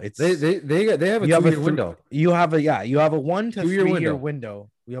 Like, no, it's they have a 2-year window. You have a 1 to 3 year window.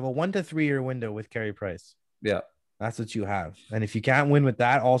 We have a 1 to 3 year window with Carey Price. Yeah. That's what you have. And if you can't win with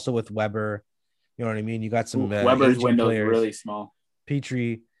that, also with Weber, you know what I mean? You got some Weber's window is really small.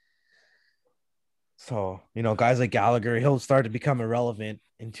 Petrie. So, guys like Gallagher, he'll start to become irrelevant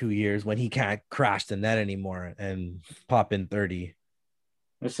in 2 years when he can't crash the net anymore and pop in 30.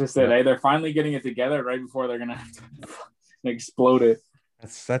 It's just that they're finally getting it together right before they're gonna have to explode it.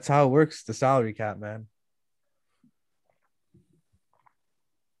 That's how it works, the salary cap, man.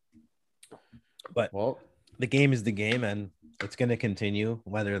 But the game is the game, and it's going to continue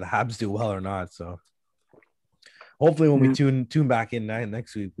whether the Habs do well or not. So hopefully when we tune back in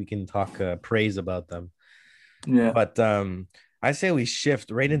next week, we can talk praise about them. Yeah. But I say we shift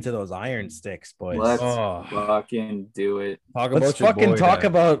right into those iron sticks, boys. Let's fucking do it. Let's fucking talk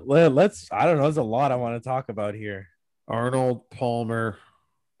about. I don't know. There's a lot I want to talk about here. Arnold Palmer.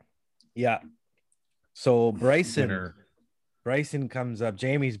 Yeah. So Bryson comes up.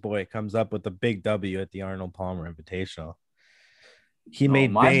 Jamie's boy comes up with a big W at the Arnold Palmer Invitational. He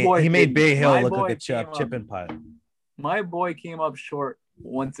made Bay Hill look like a chip and putt. My boy came up short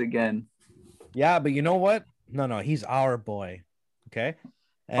once again. Yeah, but you know what? No, he's our boy. Okay.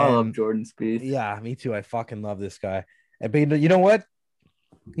 I love Jordan Spieth. Yeah, me too. I fucking love this guy. But you know what?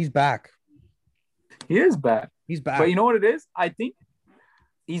 He's back. He is back. He's back. But you know what it is? I think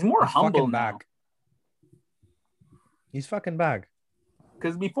he's more humble now. Back. He's fucking back.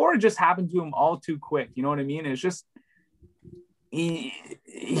 Because before it just happened to him all too quick. You know what I mean? It's just he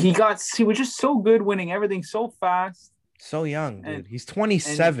was just so good winning everything so fast. So young, dude. He's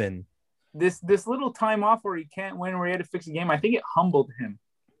 27. This little time off where he can't win, where he had to fix the game, I think it humbled him.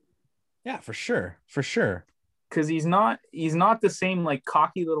 Yeah, for sure. For sure. Because he's not the same like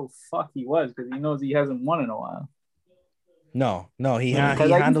cocky little fuck he was, because he knows he hasn't won in a while. No, he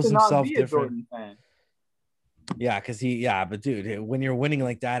handles himself different. Yeah, but dude, when you're winning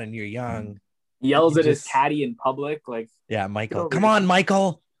like that and you're young, yells at his caddy in public, like, yeah, Michael, come on,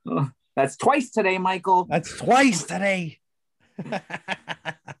 Michael. That's twice today, Michael. That's twice today.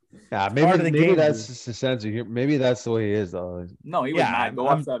 Yeah, maybe that's just a sense of humor. Maybe that's the way he is, though. No, he was not. Go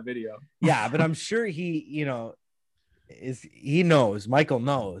watch that video. Yeah, but I'm sure he knows. Michael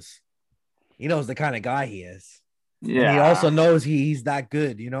knows. He knows the kind of guy he is. Yeah. And he also knows he's that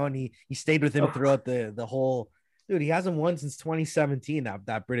good, and he stayed with him throughout the whole. Dude, he hasn't won since 2017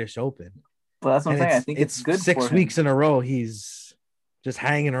 that British Open. Well, that's what I'm saying. I think it's good. 6 weeks in a row. He's just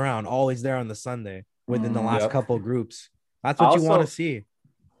hanging around, always there on the Sunday within the last couple groups. That's what you want to see.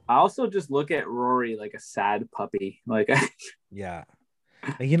 I also just look at Rory like a sad puppy. Like, yeah,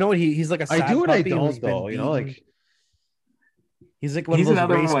 you know what? He's like a sad puppy. I do and I don't, though. Like he's like one of those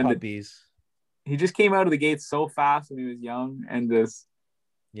race puppies. He just came out of the gates so fast when he was young, and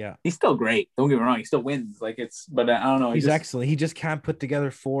he's still great. Don't get me wrong, he still wins. But I don't know. He's excellent. He just can't put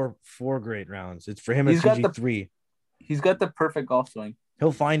together four great rounds. It's for him. It's usually 3. He's got the perfect golf swing.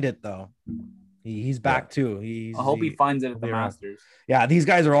 He'll find it though. He's back too. I hope he finds it at the Masters. Yeah, these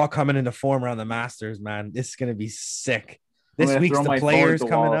guys are all coming into form around the Masters, man. This is gonna be sick. This week's the Players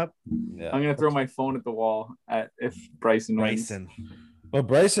coming up. Yeah. I'm gonna throw my phone at the wall if Bryson wins. Well,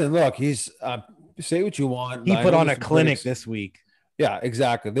 Bryson, look, he's say what you want. He put on a clinic this week. Yeah,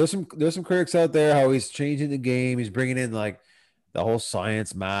 exactly. There's some critics out there how he's changing the game. He's bringing in like the whole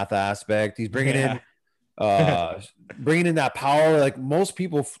science, math aspect. He's bringing in that power. Like most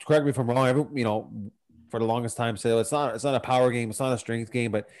people, correct me if I'm wrong. For the longest time, say it's not a power game. It's not a strength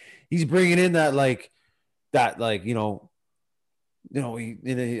game. But he's bringing in that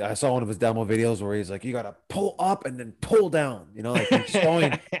I saw one of his demo videos where he's like, you gotta pull up and then pull down. Like he's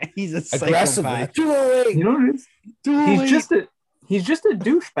showing He's a aggressively. psychopath. 208. You know what it is? 208. He's just a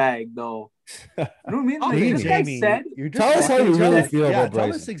douchebag, though. You know what I mean? Like, Jamie, this guy said, you're just Tell us how you really feel about tell us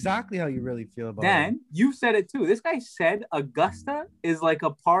Bryson. exactly how you really feel about Dan, you said it too. This guy said Augusta is like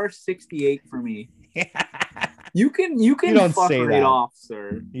a par 68 for me. him. You can don't fuck say right that. off,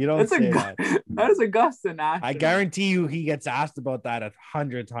 sir. You don't That's say that. That is Augusta National. I guarantee you he gets asked about that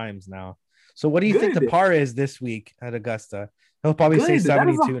 100 times now. So what do you think the Good. par is this week at Augusta? He'll probably say Good. That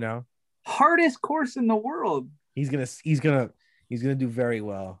is 72 now. hardest course in the world. He's gonna do very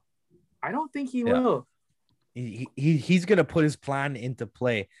well. I don't think he Yeah. will. He's gonna put his plan into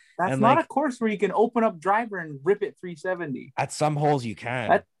play. That's And, not like, a course where you can open up driver and rip it 370. At some holes you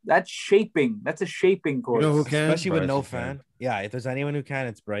can, That's shaping. That's a shaping course. You know who can? especially with no Bryson can. fan. Yeah, if there's anyone who can,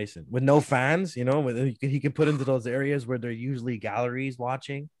 it's Bryson. With no fans, he can put into those areas where there are usually galleries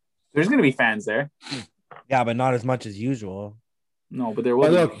watching. There's gonna be fans there. Yeah, but not as much as usual. No, but there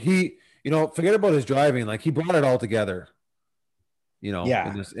But will. look, forget about his driving. Like he brought it all together.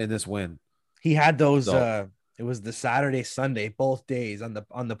 Yeah. in this win. He had those. So- It was the Saturday, Sunday, both days on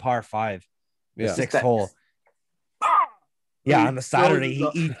the par 5, the Yeah. sixth That- hole. Ah! Yeah, He on the Saturday,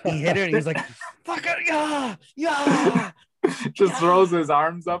 throws he his- hit it and he's like, "Fuck it, yeah." just throws his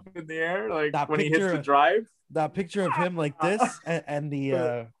arms up in the air like That when he hits picture- the drive. That picture of him like this and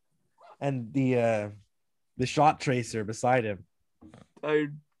the shot tracer beside him. I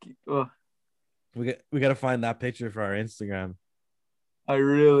We got to find that picture for our Instagram.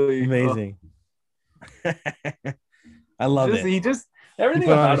 really Amazing. I love it. He just everything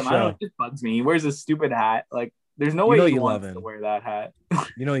put on about a him. I don't know, show. it just bugs me. He wears a stupid hat. Like there's no You way know he you love wants to him. wear that hat.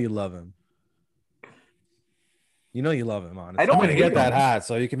 You know you love him. You know you love him, honestly. I don't I'm gonna hate get that him. hat,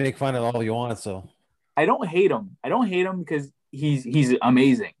 so you can make fun of all you want. So I don't hate him. I don't hate him because he's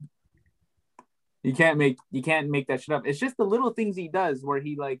amazing. You can't make that shit up. It's just the little things he does where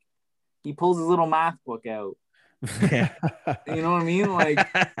he pulls his little math book out. Yeah. You know what I mean? Like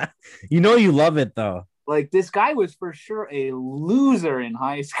You know you love it though. this guy was for sure a loser in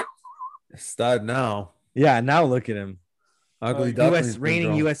high school. stud now. Yeah, now look at him. Ugly duckling. US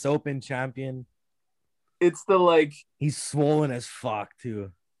reigning US Open champion. It's the He's swollen as fuck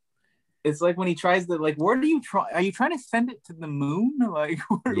too. it's like when he tries to where do you try? Are you trying to send it to the moon? Like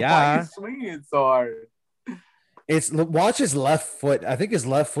why Yeah. are you swinging it so hard? Watch his left foot. I think his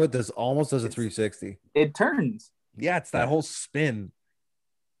left foot almost does a 360. It turns. Yeah, it's that whole spin.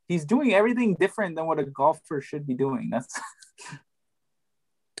 He's doing everything different than what a golfer should be doing. That's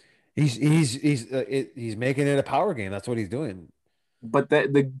He's making it a power game. That's what he's doing. but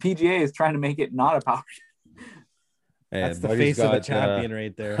the PGA is trying to make it not a power. And That's the Buddy's face of the got, champion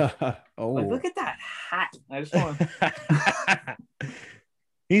right there. oh, Look at that hat. I just want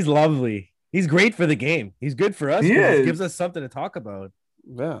He's lovely. He's great for the game. He's good for us. He 'Cause is. It gives us something to talk about.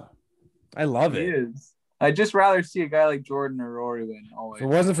 yeah. I love He it. is. I'd just rather see a guy like Jordan or Rory win If always. it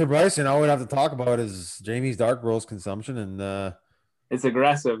wasn't for Bryson, all we'd have to talk about is Jamie's dark roast consumption and It's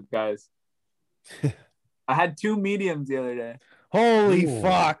aggressive, guys. I had 2 mediums the other day. Holy Ooh.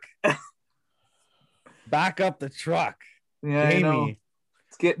 fuck. Back up the truck. Yeah, I know. Jamie.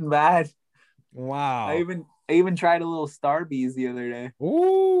 It's getting bad. Wow. I even tried a little Starbies the other day.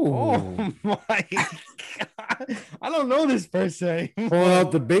 ooh, Oh my god. I don't know this person. pulling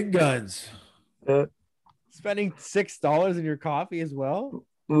out the big guns. Spending $6 in your coffee as well.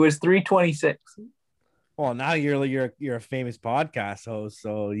 It was 326. Well, now you're a famous podcast host,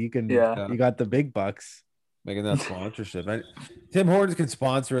 so you can Yeah. you got the big bucks. Making that sponsorship. Tim Hortons can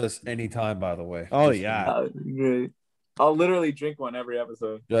sponsor us anytime, by the way. Oh Just- yeah. Great. I'll literally drink one every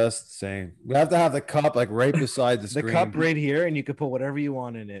episode. Just saying. We have to have the cup right beside the The screen. cup right here, and you can put whatever you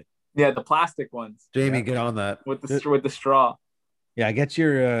want in it. Yeah, the plastic ones Jamie, Yeah. get on that. with the straw. Yeah, get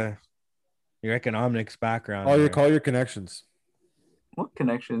your economics background. Call there. your connections. What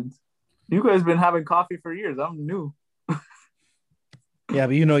connections? You guys been having coffee for years. I'm new. Yeah, but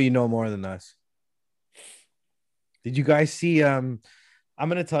you know more than us. Did you guys see? I'm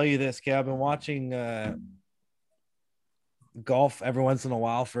gonna tell you this, okay? I've been watching golf every once in a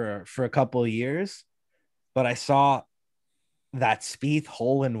while for a couple of years, but I saw that Spieth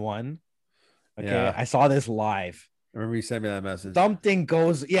hole-in-one. Okay, Yeah. I saw this live. I remember you sent me that message. Something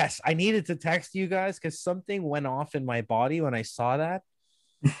goes. Yes, I needed to text you guys because something went off in my body when I saw that.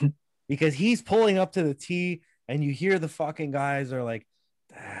 Because he's pulling up to the tee, and you hear the fucking guys are like,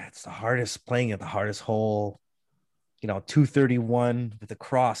 it's the hardest playing at the hardest hole. 231 with the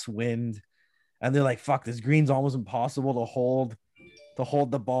crosswind, and they're like, "Fuck, this green's almost impossible to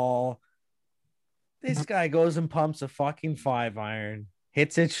hold the ball." This guy goes and pumps a fucking 5-iron,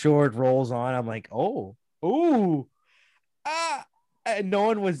 hits it short, rolls on. I'm like, oh, ooh, ah. And no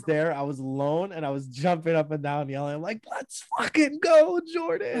one was there. I was alone and I was jumping up and down, yelling, I'm like, let's fucking go,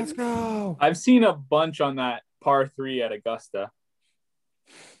 Jordan. Let's go. I've seen a bunch on that par 3 at Augusta.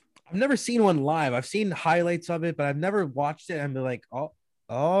 I've never seen one live. I've seen highlights of it, but I've never watched it and be like,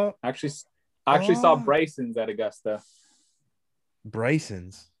 oh. Actually saw Bryson's at Augusta.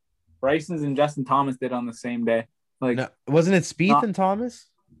 Bryson's And Justin Thomas did on the same day. Like, no, wasn't it Spieth and Thomas?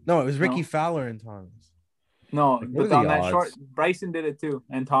 No, it was Ricky Fowler and Thomas. No, Like, what but are on the that odds? short, Bryson did it too,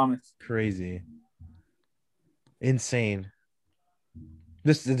 and Thomas. Crazy. Insane.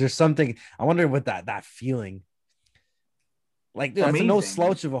 There's something. I wonder what that feeling. Like, dude, that's a no Amazing.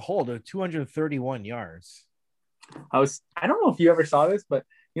 slouch of a hole. They're 231 yards. I don't know if you ever saw this, but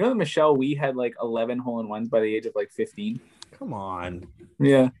you know that Michelle Wee had like 11 hole-in-ones by the age of like 15. Come on.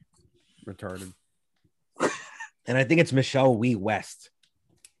 Yeah. Retarded. And I think it's Michelle Wee West.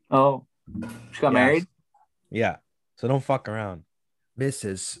 Oh, she got married. Yeah. So don't fuck around.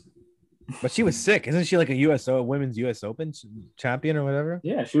 Mrs. But she was sick. Isn't she like a women's US Open champion or whatever?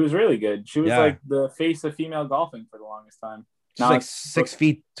 Yeah, she was really good. She was like the face of female golfing for the longest time. She's like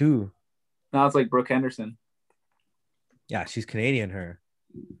 6'2". Now it's like Brooke Henderson. Yeah, she's Canadian, her.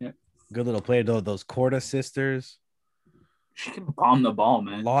 Yeah. Good little player, though. Those Korda sisters. She can bomb the ball,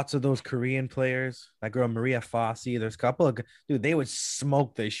 man. Lots of those Korean players. That girl, Maria Fossey. There's a couple of... Dude, they would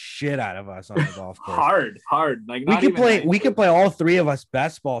smoke the shit out of us on the golf course. Hard. Like, we could play all three of us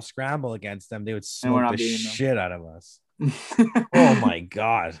best ball scramble against them. They would smoke the shit out of us. Oh, my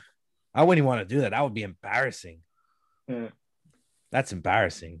God. I wouldn't even want to do that. That would be embarrassing. Yeah. That's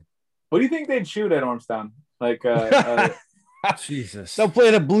embarrassing. What do you think they'd shoot at Ormstown? Like, Jesus. They'll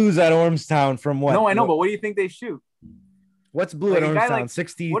play the Blues at Ormstown from what? No, I know, but what do you think they shoot? What's blue like at Ormstown? Like,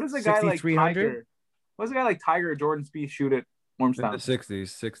 60. What does a guy like 300? Tiger? What does a guy like Tiger or Jordan Spieth shoot at Ormstown? In the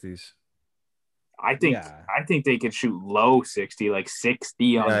 60s. I think they could shoot low 60, like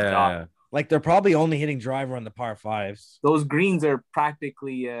 60 on the top. Yeah. Like they're probably only hitting driver on the par fives. Those greens are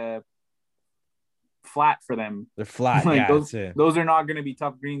practically flat for them. They're flat. Like, yeah, those are not going to be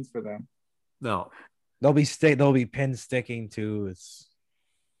tough greens for them. No. They'll be pin sticking too.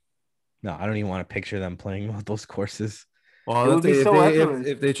 No, I don't even want to picture them playing those courses. Well,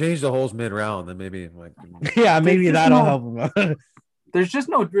 if they change the holes mid-round, then maybe like yeah, maybe that'll help them. There's just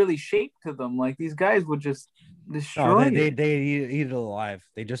no really shape to them. Like these guys would just destroy. No, they eat it alive.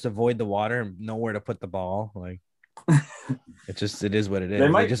 They just avoid the water and know where to put the ball. Like it is what it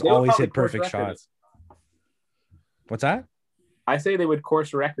is. They just always hit perfect shots. What's that? I say they would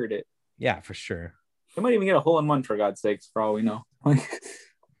course record it. Yeah, for sure. They might even get a hole-in-one for God's sakes, for all we know.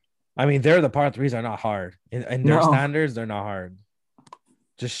 I mean, the par threes are not hard. In their standards, they're not hard.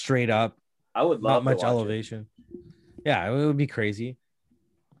 Just straight up. I would love not much elevation. Yeah, it would be crazy.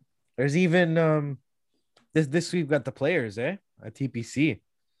 There's even this we've got the Players, at TPC.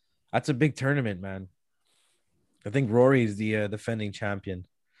 That's a big tournament, man. I think Rory's the defending champion.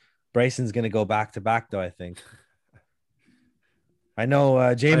 Bryson's gonna go back to back, though. I think. I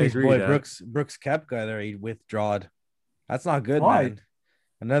know Jamie's boy Brooks Koepka there. He withdrawed. That's not good, man.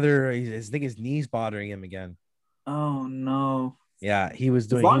 I think his knee's bothering him again. Oh no. Yeah, he was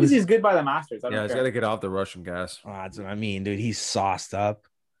doing. As long as he's good by the Masters, he's got to get off the Russian gas. Oh, that's what I mean, dude. He's sauced up.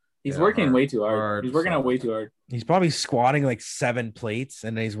 He's working way too hard. He's working out way too hard. He's probably squatting like 7 plates,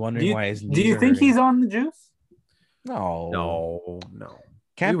 and he's wondering why his knees. Do you think he's on the juice? No.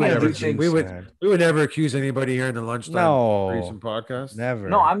 Can't be we would never accuse anybody here in the lunchtime recent podcast. Never.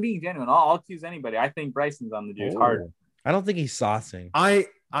 No, I'm being genuine. I'll accuse anybody. I think Bryson's on the juice hard. I don't think he's saucing.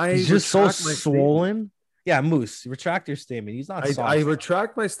 He's just so swollen. Yeah, Moose, retract your statement. He's not saucing. I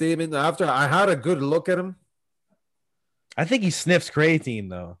retract my statement after I had a good look at him. I think he sniffs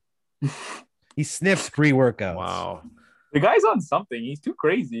creatine though. He sniffs pre-workouts. Wow. The guy's on something. He's too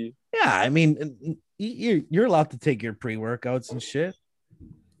crazy. Yeah, I mean, you're allowed to take your pre-workouts and shit.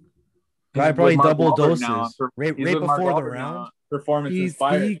 Guy probably double doses right before the round. Performance he's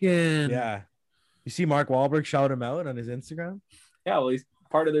inspired. Vegan. Yeah. You see Mark Wahlberg shout him out on his Instagram? Yeah, well, he's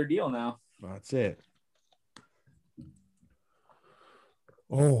part of their deal now. That's it.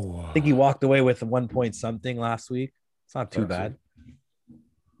 Oh, I think he walked away with 1 point something last week. It's not too bad.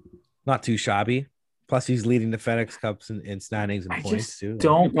 Not too shabby. Plus, he's leading the FedEx Cups in standings and points too.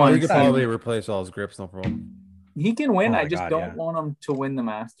 Don't want. He could probably replace all his grips, no problem. He can win. I just don't want him to win the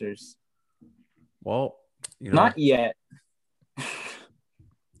Masters. Well, not yet.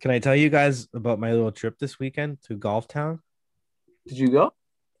 Can I tell you guys about my little trip this weekend to Golf Town? Did you go?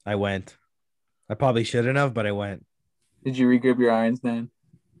 I went. I probably shouldn't have, but I went. Did you regrip your irons then?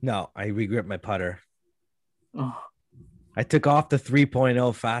 No, I regrip my putter. Oh. I took off the 3.0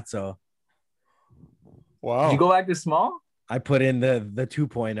 Fatso. Wow. Did you go back to small? I put in the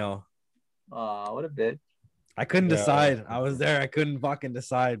 2.0. Oh, what a bitch. I couldn't decide. I was there. I couldn't fucking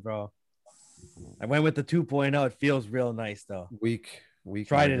decide, bro. I went with the 2.0. It feels real nice though. Weak.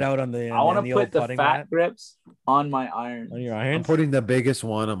 Tried it out on the. I want to put the fat mat. grips on my irons. On your irons. I'm putting the biggest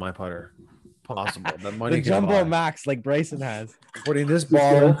one on my putter possible. The money the Jumbo Max like Bryson has. I'm putting this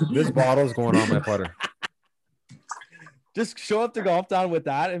bottle. This bottle's going on my putter. Just show up to Golf Town with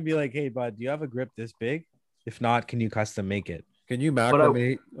that and be like, "Hey, bud, do you have a grip this big? If not, can you custom make it? Can you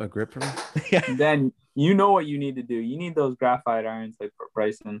macrame a grip for me?" Yeah. Then you know what you need to do. You need those graphite irons like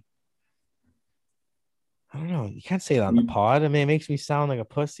Bryson. I don't know. You can't say that on the pod. I mean, it makes me sound like a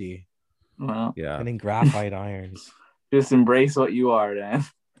pussy. Well, Yeah. Getting graphite irons. Just embrace what you are, Dan.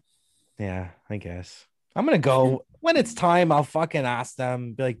 Yeah, I guess. I'm gonna go when it's time. I'll fucking ask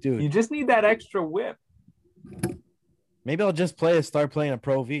them. Be like, dude, You just need that extra whip. maybe I'll just start playing a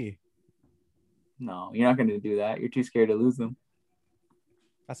Pro V. No, you're not going to do that. You're too scared to lose them.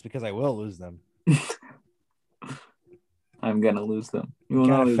 That's because I will lose them. I'm going to lose them. You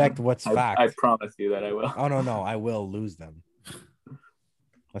can't affect what's fact. I promise you that I will. Oh, no. I will lose them.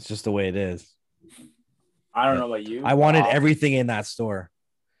 That's just the way it is. I don't know about you. I wanted everything in that store.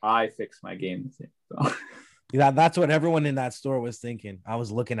 I fixed my game. So. Yeah, that's what everyone in that store was thinking. I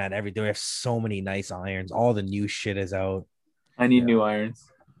was looking at everything. They have so many nice irons. All the new shit is out. I need new irons.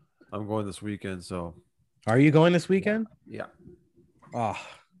 I'm going this weekend, so. Are you going this weekend? Yeah. Oh,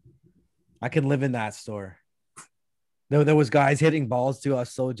 I can live in that store. There was guys hitting balls too. I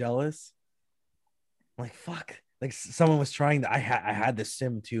was so jealous. I'm like, fuck. Like someone was trying I had the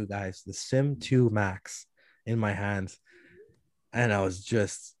Sim 2, guys. The Sim 2 Max in my hands. And I was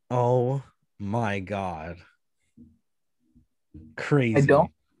just, oh my God. Crazy.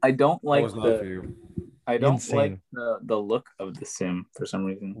 I don't like I don't Insane. like the look of the Sim for some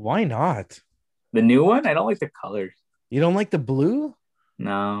reason. Why not? The new one? I don't like the colors. You don't like the blue?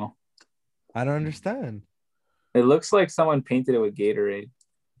 No. I don't understand. It looks like someone painted it with Gatorade.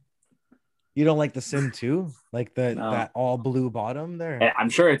 You don't like the Sim 2? Like that all blue bottom there? I'm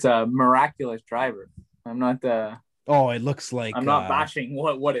sure it's a miraculous driver. I'm not Oh, it looks like I'm not bashing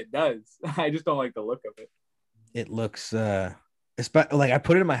what it does. I just don't like the look of it. It looks like I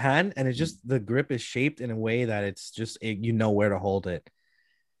put it in my hand and it's just the grip is shaped in a way that it's just you know where to hold it.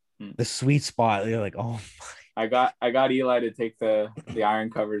 The sweet spot. You're like, oh my. I got Eli to take the iron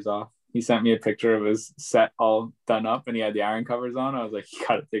covers off. He sent me a picture of his set all done up and he had the iron covers on. I was like, you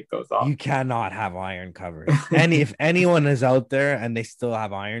gotta take those off. You cannot have iron covers. If anyone is out there and they still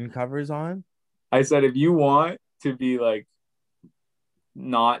have iron covers on, I said, if you want to be like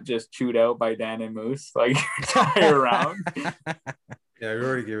not just chewed out by Dan and Moose like your entire round. Yeah, we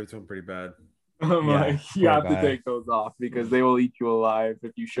already gave it to him pretty bad. I'm like, you have to take those off because they will eat you alive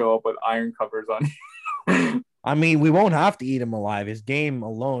if you show up with iron covers on you. I mean, we won't have to eat him alive. His game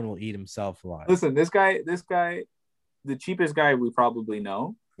alone will eat himself alive. Listen, this guy, the cheapest guy we probably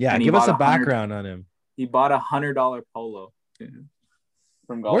know. Yeah, give us a background on him. He bought $100 polo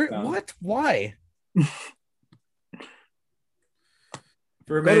from Golf Town. What? Why?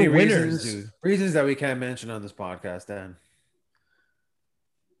 For many reasons that we can't mention on this podcast, Dan.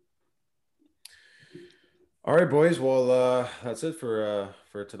 All right, boys. Well, that's it for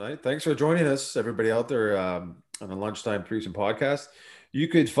tonight. Thanks for joining us, everybody out there on the Lunchtime Threesome Podcast. You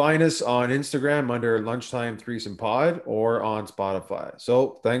could find us on Instagram under Lunchtime Threesome Pod or on Spotify.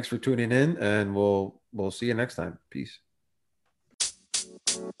 So thanks for tuning in, and we'll see you next time. Peace.